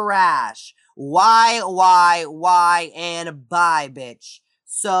trash. Why, and bye, bitch.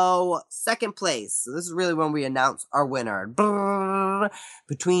 So, second place. So this is really when we announce our winner.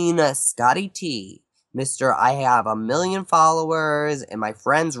 Between Scotty T, Mr. I have 1 million followers, and my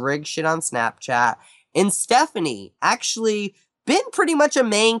friends rig shit on Snapchat, and Stephanie, actually been pretty much a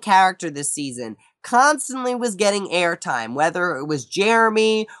main character this season. Constantly was getting airtime, whether it was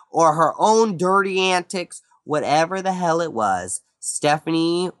Jeremy or her own dirty antics, whatever the hell it was.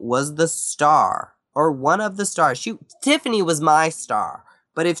 Stephanie was the star, or one of the stars. Tiffany was my star,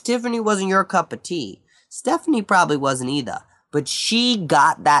 but if Tiffany wasn't your cup of tea, Stephanie probably wasn't either. But she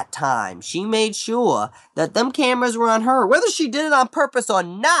got that time. She made sure that them cameras were on her, whether she did it on purpose or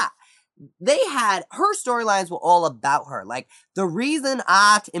not. Her storylines were all about her. Like, the reason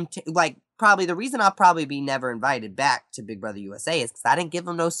the reason I'll probably be never invited back to Big Brother USA is because I didn't give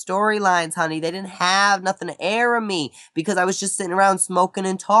them no storylines, honey. They didn't have nothing to air of me because I was just sitting around smoking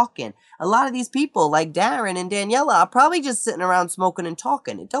and talking. A lot of these people, like Darren and Daniela, are probably just sitting around smoking and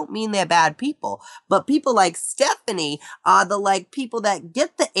talking. It don't mean they're bad people, but people like Stephanie are the people that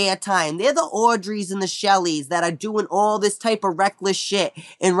get the airtime. They're the Audreys and the Shelleys that are doing all this type of reckless shit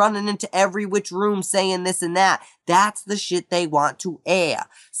and running into every which room saying this and that. That's the shit they want to air.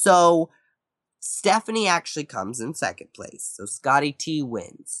 So Stephanie actually comes in second place. So Scotty T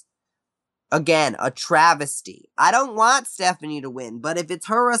wins. Again, a travesty. I don't want Stephanie to win, but if it's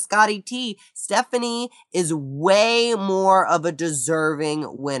her or Scotty T, Stephanie is way more of a deserving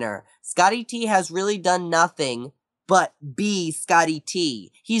winner. Scotty T has really done nothing but be Scotty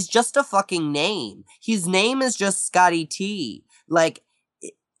T. He's just a fucking name. His name is just Scotty T.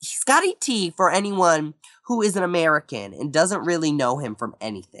 Scotty T, for anyone who is an American and doesn't really know him from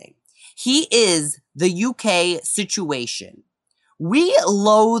anything, he is the UK situation. We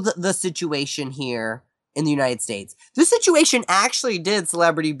loathe the situation here in the United States. This situation actually did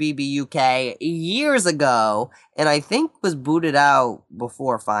Celebrity BB UK years ago, and I think was booted out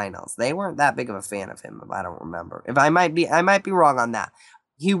before finals. They weren't that big of a fan of him, if I don't remember. I might be wrong on that.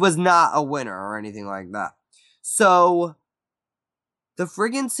 He was not a winner or anything like that. So, the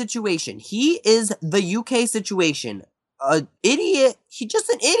friggin' situation. He is the UK situation. An idiot. He's just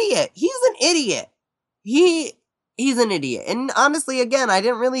an idiot. He's an idiot. He's an idiot. And honestly, again, I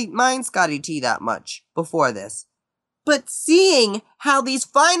didn't really mind Scotty T that much before this. But seeing how these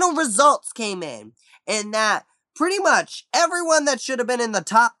final results came in, and that pretty much everyone that should have been in the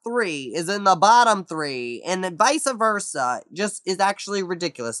top 3 is in the bottom 3, and then vice versa, just is actually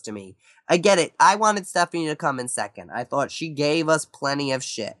ridiculous to me. I get it. I wanted Stephanie to come in second. I thought she gave us plenty of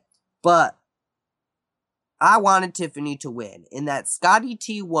shit. But I wanted Tiffany to win, and that Scotty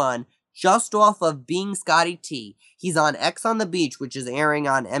T won just off of being Scotty T. He's on X on the Beach, which is airing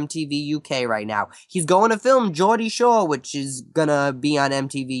on MTV UK right now. He's going to film Geordie Shore, which is gonna be on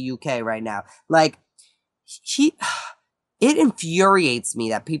MTV UK right now. It infuriates me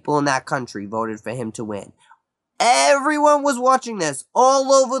that people in that country voted for him to win. Everyone was watching this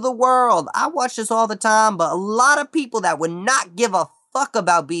all over the world. I watch this all the time, but a lot of people that would not give a fuck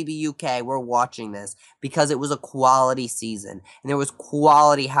about BBUK were watching this because it was a quality season and there was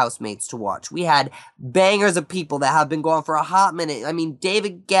quality housemates to watch. We had bangers of people that have been going for a hot minute. I mean,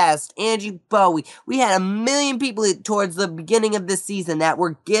 David Guest, Angie Bowie. We had 1 million people towards the beginning of this season that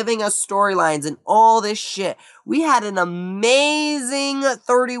were giving us storylines and all this shit. We had an amazing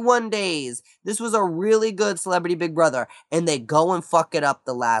 31 days. This was a really good Celebrity Big Brother, and they go and fuck it up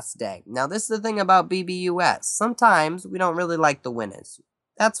the last day. Now, this is the thing about BBUS. Sometimes we don't really like the winners.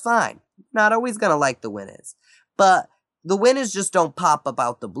 That's fine. Not always gonna like the winners. But the winners just don't pop up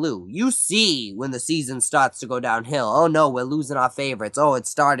out the blue. You see when the season starts to go downhill. Oh no, we're losing our favorites. Oh, it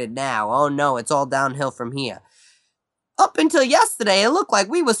started now. Oh no, it's all downhill from here. Up until yesterday, it looked like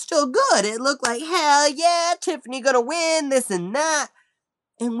we were still good. It looked like, hell yeah, Tiffany gonna win, this and that.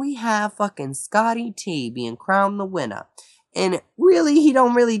 And we have fucking Scotty T being crowned the winner. And really, he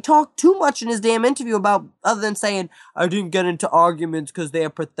don't really talk too much in his damn interview about, other than saying, I didn't get into arguments because they're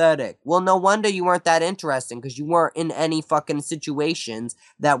pathetic. Well, no wonder you weren't that interesting, because you weren't in any fucking situations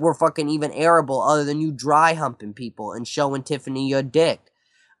that were fucking even airable other than you dry humping people and showing Tiffany your dick.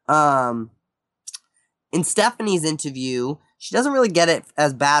 In Stephanie's interview, she doesn't really get it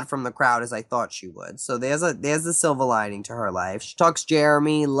as bad from the crowd as I thought she would. So there's a silver lining to her life. She talks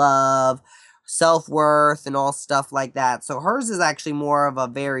Jeremy, love, self-worth, and all stuff like that. So hers is actually more of a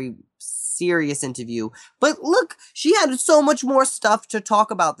very serious interview. But look, she had so much more stuff to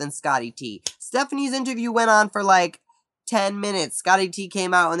talk about than Scotty T. Stephanie's interview went on for like 10 minutes. Scotty T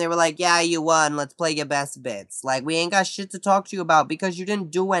came out and they were like, yeah, you won. Let's play your best bits. Like, we ain't got shit to talk to you about because you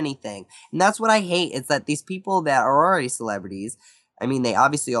didn't do anything. And that's what I hate, is that these people that are already celebrities, I mean, they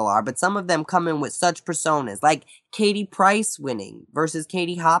obviously all are, but some of them come in with such personas, like Katie Price winning versus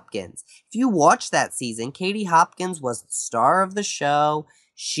Katie Hopkins. If you watch that season, Katie Hopkins was the star of the show.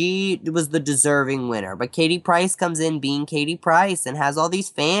 She was the deserving winner, but Katie Price comes in being Katie Price and has all these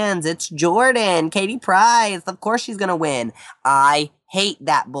fans. It's Jordan, Katie Price. Of course she's gonna win. I hate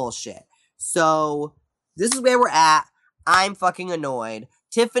that bullshit. So this is where we're at. I'm fucking annoyed.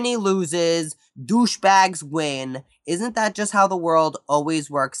 Tiffany loses. Douchebags win. Isn't that just how the world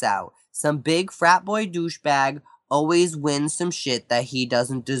always works out? Some big frat boy douchebag always wins some shit that he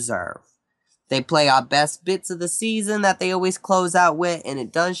doesn't deserve. They play our best bits of the season that they always close out with, and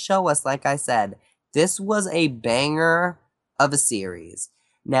it does show us, like I said, this was a banger of a series.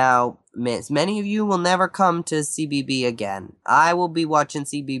 Now, many of you will never come to CBB again. I will be watching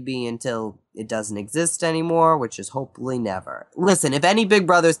CBB until it doesn't exist anymore, which is hopefully never. Listen, if any Big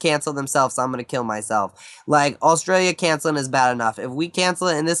Brothers cancel themselves, I'm gonna kill myself. Like, Australia canceling is bad enough. If we cancel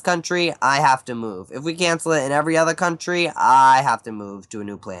it in this country, I have to move. If we cancel it in every other country, I have to move to a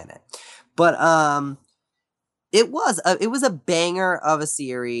new planet. But, it was a banger of a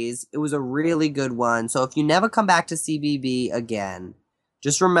series. It was a really good one. So if you never come back to CBB again,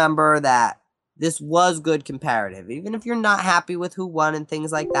 just remember that this was good comparative. Even if you're not happy with who won and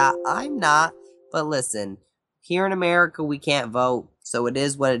things like that, I'm not. But listen, here in America, we can't vote. So it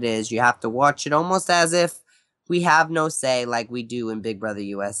is what it is. You have to watch it almost as if we have no say, like we do in Big Brother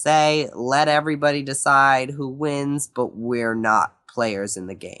USA. Let everybody decide who wins, but we're not players in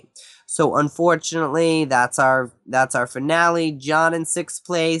the game. So unfortunately, that's our finale. John in 6th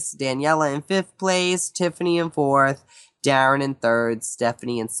place, Daniela in 5th place, Tiffany in 4th, Darren in 3rd,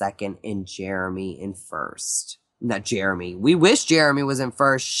 Stephanie in 2nd, and Jeremy in 1st. Not Jeremy. We wish Jeremy was in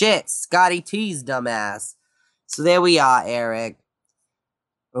 1st. Shit, Scotty T's dumbass. So there we are, Eric.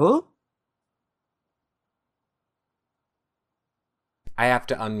 Oh? I have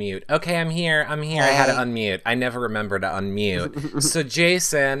to unmute. Okay, I'm here. Hey. I had to unmute. I never remember to unmute. So,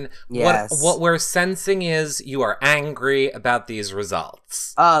 Jason, yes. What we're sensing is you are angry about these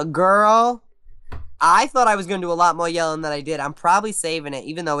results. Girl, I thought I was going to do a lot more yelling than I did. I'm probably saving it,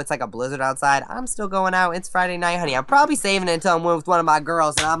 even though it's like a blizzard outside. I'm still going out. It's Friday night, honey. I'm probably saving it until I'm with one of my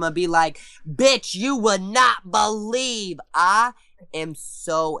girls, and I'm going to be like, bitch, you would not believe. I am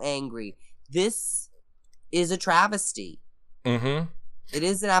so angry. This is a travesty. Mm-hmm. It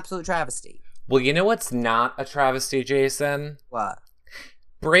is an absolute travesty. Well, you know what's not a travesty, Jason? What?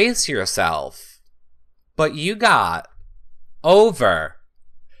 Brace yourself. But you got over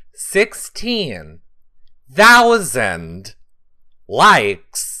 16,000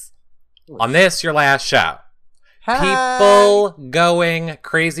 likes on this, your last show. Hi. People going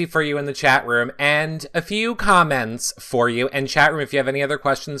crazy for you in the chat room, and a few comments for you. And chat room, if you have any other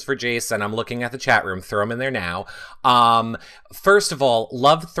questions for Jason, I'm looking at the chat room. Throw them in there now. First of all,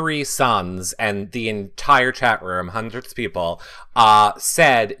 Love Three Sons and the entire chat room, hundreds of people,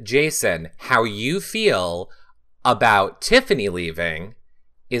 said, Jason, how you feel about Tiffany leaving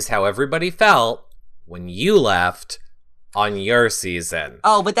is how everybody felt when you left on your season.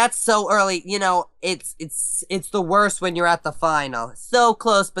 Oh, but that's so early. You know, it's the worst when you're at the final. So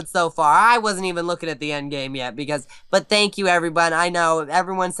close, but so far. I wasn't even looking at the end game yet but thank you, everyone. I know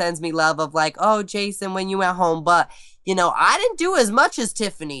everyone sends me love of like, oh, Jason, when you went home, but you know, I didn't do as much as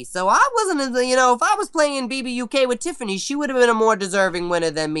Tiffany, so I wasn't, you know, if I was playing BBUK with Tiffany, she would have been a more deserving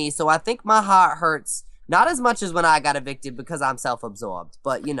winner than me, so I think my heart hurts, not as much as when I got evicted because I'm self-absorbed,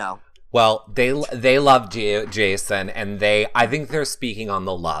 but you know. Well, they loved you, Jason, and I think they're speaking on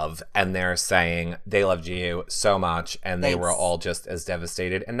the love, and they're saying they loved you so much, and they were all just as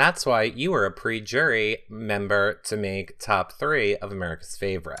devastated, and that's why you were a pre-jury member to make top 3 of America's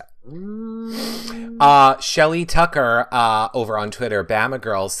Favorite. Shelly Tucker over on Twitter, Bama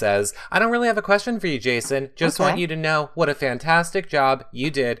Girl, says, I don't really have a question for you, Jason. Just want you to know what a fantastic job you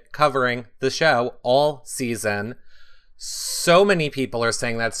did covering the show all season. So many people are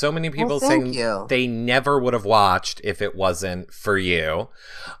saying that. So many people saying they never would have watched if it wasn't for you.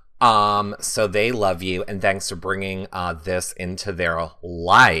 So they love you, and thanks for bringing this into their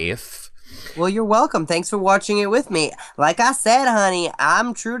life. Well, you're welcome. Thanks for watching it with me. Like I said, honey,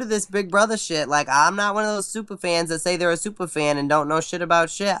 I'm true to this Big Brother shit. Like, I'm not one of those super fans that say they're a super fan and don't know shit about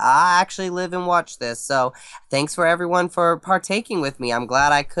shit. I actually live and watch this. So thanks for everyone for partaking with me. I'm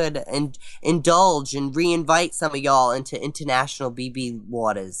glad I could indulge and re-invite some of y'all into international BB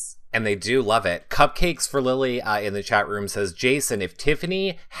waters. And they do love it. Cupcakes for Lily in the chat room says, Jason, if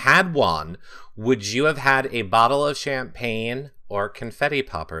Tiffany had won, would you have had a bottle of champagne or confetti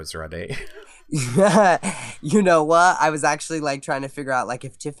poppers ready? You know what? I was actually like trying to figure out like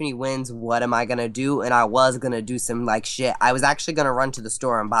if Tiffany wins, what am I gonna do? And I was gonna do some like shit. I was actually gonna run to the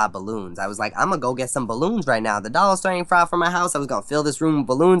store and buy balloons. I was like, I'm gonna go get some balloons right now. The dollar store ain't far from my house. I was gonna fill this room with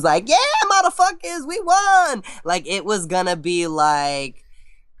balloons. Like, yeah, motherfuckers, we won. Like it was gonna be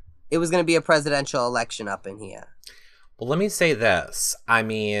a presidential election up in here. Well, let me say this. I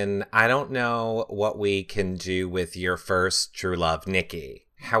mean, I don't know what we can do with your first true love, Nikki.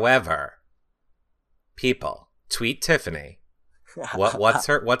 However, people, tweet Tiffany. What's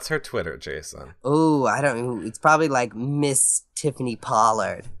her Twitter, Jason? Oh, I don't know. It's probably like Miss Tiffany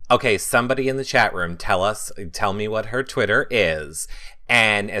Pollard. Okay, somebody in the chat room, tell me what her Twitter is.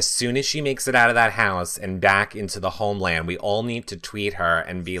 And as soon as she makes it out of that house and back into the homeland, we all need to tweet her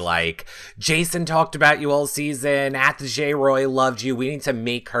and be like, Jason talked about you all season. At the J. Roy loved you. We need to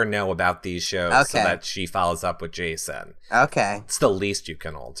make her know about these shows so that she follows up with Jason. Okay. It's the least you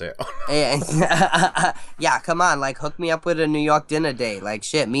can all do. Yeah, come on. Like, hook me up with a New York dinner date. Like,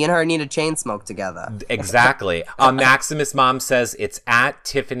 shit, me and her need a chain smoke together. Exactly. Maximus Mom says it's at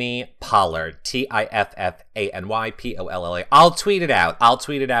Tiffany Pollard. TiffanyPolla. I'll tweet it out. I'll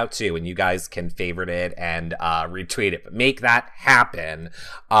tweet it out too, and you guys can favorite it and retweet it. But make that happen.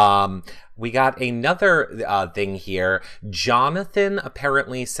 We got another thing here. Jonathan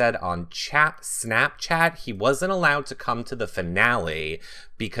apparently said on Snapchat he wasn't allowed to come to the finale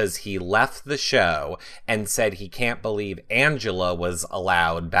because he left the show and said he can't believe Angela was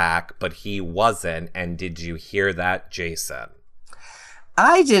allowed back, but he wasn't. And did you hear that, Jason?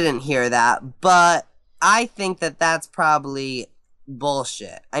 I didn't hear that, but I think that that's probably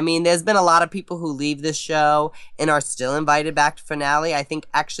bullshit. I mean, there's been a lot of people who leave this show and are still invited back to finale. I think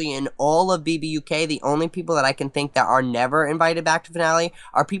actually in all of BBUK, the only people that I can think that are never invited back to finale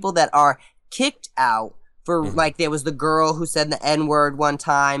are people that are kicked out for, like, there was the girl who said the N-word one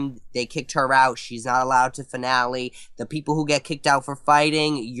time. They kicked her out. She's not allowed to finale. The people who get kicked out for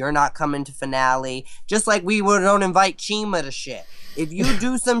fighting, you're not coming to finale. Just like we don't invite Chima to shit. If you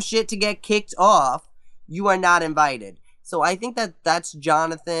do some shit to get kicked off, you are not invited. So I think that that's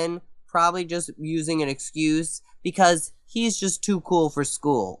Jonathan probably just using an excuse because he's just too cool for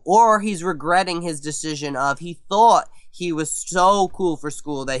school. Or he's regretting his decision of he thought he was so cool for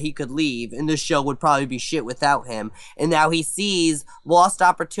school that he could leave and the show would probably be shit without him. And now he sees lost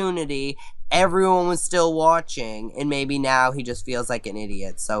opportunity. Everyone was still watching. And maybe now he just feels like an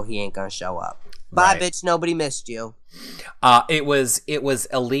idiot. So he ain't gonna show up. Bye, bitch. Nobody missed you. It was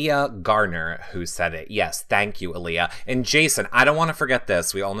Aaliyah Garner who said it. Yes, thank you, Aaliyah. And Jason, I don't want to forget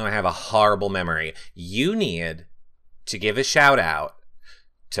this. We all know I have a horrible memory. You need to give a shout out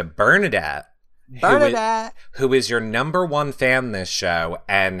to Bernadette. Who is your number one fan this show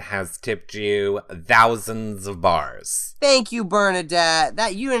and has tipped you thousands of bars. Thank you, Bernadette.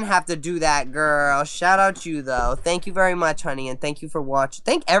 That you didn't have to do that, girl. Shout out you though. Thank you very much, honey, and thank you for watching.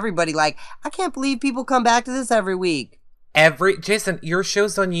 Thank everybody. Like, I can't believe people come back to this every week. Jason, your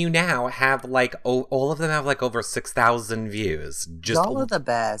shows on You Now have like all of them have like over 6,000 views. Y'all are the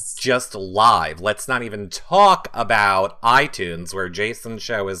best. Just live. Let's not even talk about iTunes, where Jason's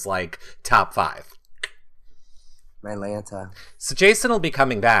show is like top 5. Atlanta. So Jason will be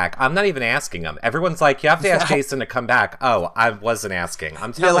coming back. I'm not even asking him. Everyone's like, you have to ask Jason to come back. Oh, I wasn't asking.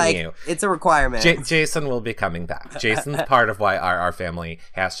 I'm telling you. It's a requirement. Jason will be coming back. Jason's part of why our family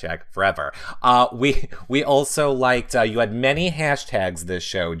 #forever. We also liked, you had many hashtags this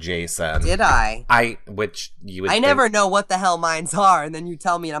show, Jason. Did I? I never know what the hell mines are, and then you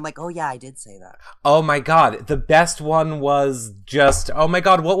tell me, and I'm like, oh yeah, I did say that. Oh my god. The best one was just, oh my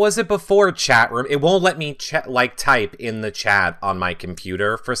god, what was it before chat room? It won't let me type in the chat on my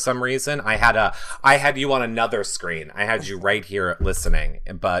computer for some reason. I had you on another screen. I had you right here listening,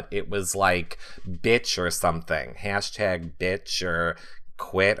 but it was like bitch or something. #bitch or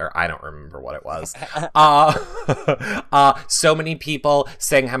quit, or I don't remember what it was. So many people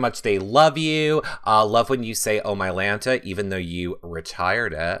saying how much they love you. Love when you say "Oh my Lanta," even though you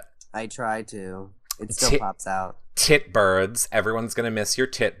retired it. I try to. It still pops out. tit birds. Everyone's gonna miss your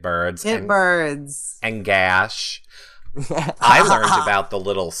tit birds. Tit birds. And Gash. I learned about the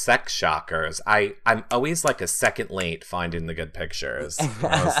little sex shockers. I'm always like a second late finding the good pictures.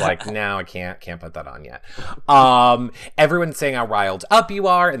 I was like, no, I can't put that on yet. Everyone's saying how riled up you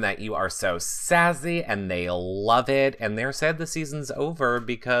are and that you are so sassy, and they love it. And they're sad the season's over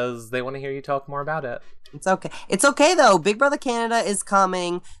because they want to hear you talk more about it. It's okay. It's okay, though. Big Brother Canada is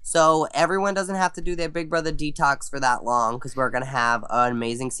coming, so everyone doesn't have to do their Big Brother detox for that long, because we're going to have an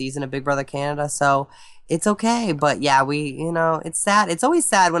amazing season of Big Brother Canada, so it's okay. But yeah, it's sad. It's always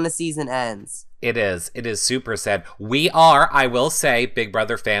sad when the season ends. It is. It is super sad. We are, I will say, Big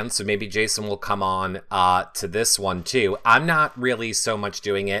Brother fans, so maybe Jason will come on to this one too. I'm not really so much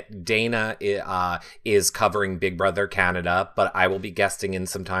doing it. Dana is covering Big Brother Canada, but I will be guesting in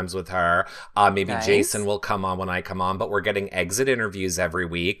sometimes with her. Maybe nice. Jason will come on when I come on, but we're getting exit interviews every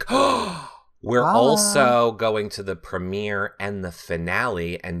week. We're also going to the premiere and the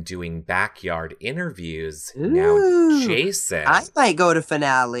finale and doing backyard interviews. Ooh, now, Jason, I might go to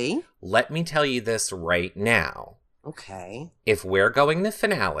finale. Let me tell you this right now. Okay. If we're going to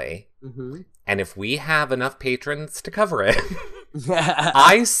finale, and if we have enough patrons to cover it,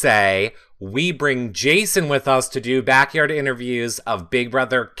 I say we bring Jason with us to do backyard interviews of Big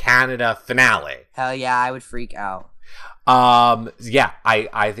Brother Canada finale. Hell yeah, I would freak out. Yeah,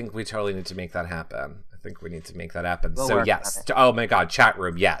 I think we totally need to make that happen. I think we need to make that happen. We'll so yes. Oh my God, chat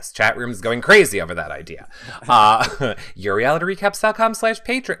room. Yes. Chat room's going crazy over that idea.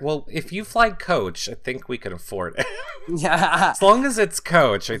 YourRealityRecaps.com/patron. Well, if you fly coach, I think we can afford it. Yeah. As long as it's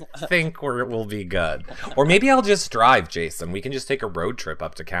coach, I think we'll be good. Or maybe I'll just drive, Jason. We can just take a road trip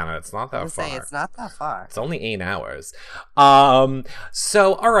up to Canada. It's not that far. It's not that far. It's only 8 hours.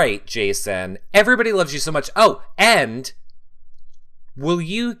 So, all right, Jason. Everybody loves you so much. Oh, and will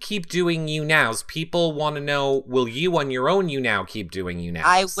you keep doing You Nows? People want to know, will you on your own You Now keep doing You Nows?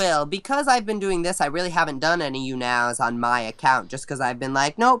 I will. Because I've been doing this, I really haven't done any You Nows on my account, just because I've been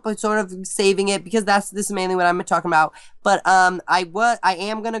like, nope, but sort of saving it, because this is mainly what I'm talking about. But I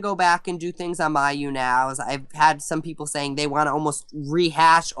am going to go back and do things on my You Nows. I've had some people saying they want to almost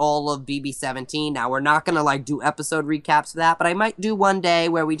rehash all of BB17. Now, we're not going to like do episode recaps for that, but I might do one day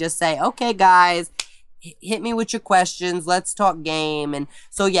where we just say, okay, guys, hit me with your questions. Let's talk game. And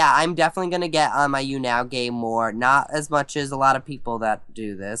so, yeah, I'm definitely going to get on my You Now game more. Not as much as a lot of people that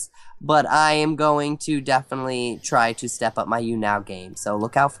do this, but I am going to definitely try to step up my You Now game. So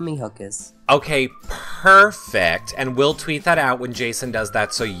look out for me, hookers. Okay, perfect. And we'll tweet that out when Jason does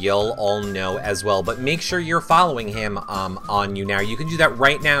that, so you'll all know as well. But make sure you're following him on You Now. You can do that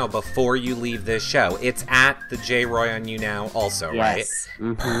right now before you leave this show. It's at the J Roy on You Now also, yes. Right?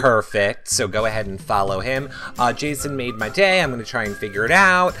 Mm-hmm. Perfect. So go ahead and follow him. Jason made my day. I'm going to try and figure it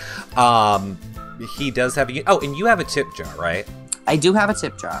out. He does have a... Oh, and you have a tip jar, right? I do have a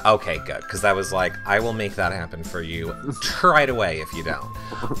tip jar. Okay, good. Because I was like, I will make that happen for you right away if you don't.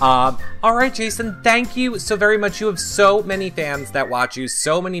 All right, Jason, thank you so very much. You have so many fans that watch you,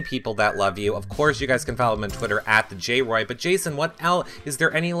 so many people that love you. Of course, you guys can follow him on Twitter at the JRoy. But Jason, what else? Is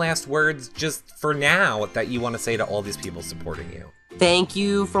there any last words just for now that you want to say to all these people supporting you? Thank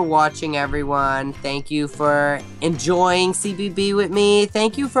you for watching, everyone. Thank you for enjoying CBB with me.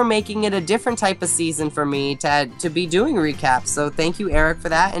 Thank you for making it a different type of season for me to be doing recaps. So thank you, Eric, for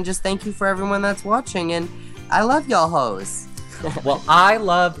that. And just thank you for everyone that's watching. And I love y'all hoes. Well, I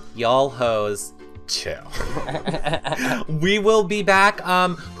love y'all hoes too. We will be back.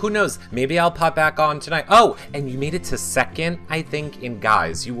 Who knows? Maybe I'll pop back on tonight. Oh, and you made it to second, I think, in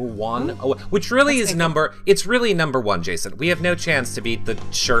guys. You were one, which really is it's really number one, Jason. We have no chance to beat the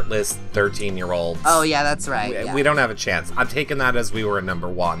shirtless 13-year-olds. Oh, yeah, that's right. We don't have a chance. I'm taking that as we were number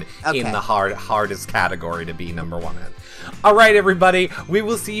one in the hardest category to be number one in. All right, everybody. We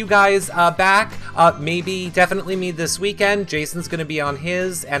will see you guys back. Definitely me this weekend. Jason's going to be on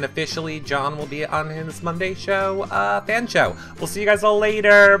his, and officially John will be on his Monday show, fan show. We'll see you guys all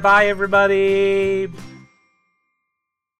later. Bye, everybody.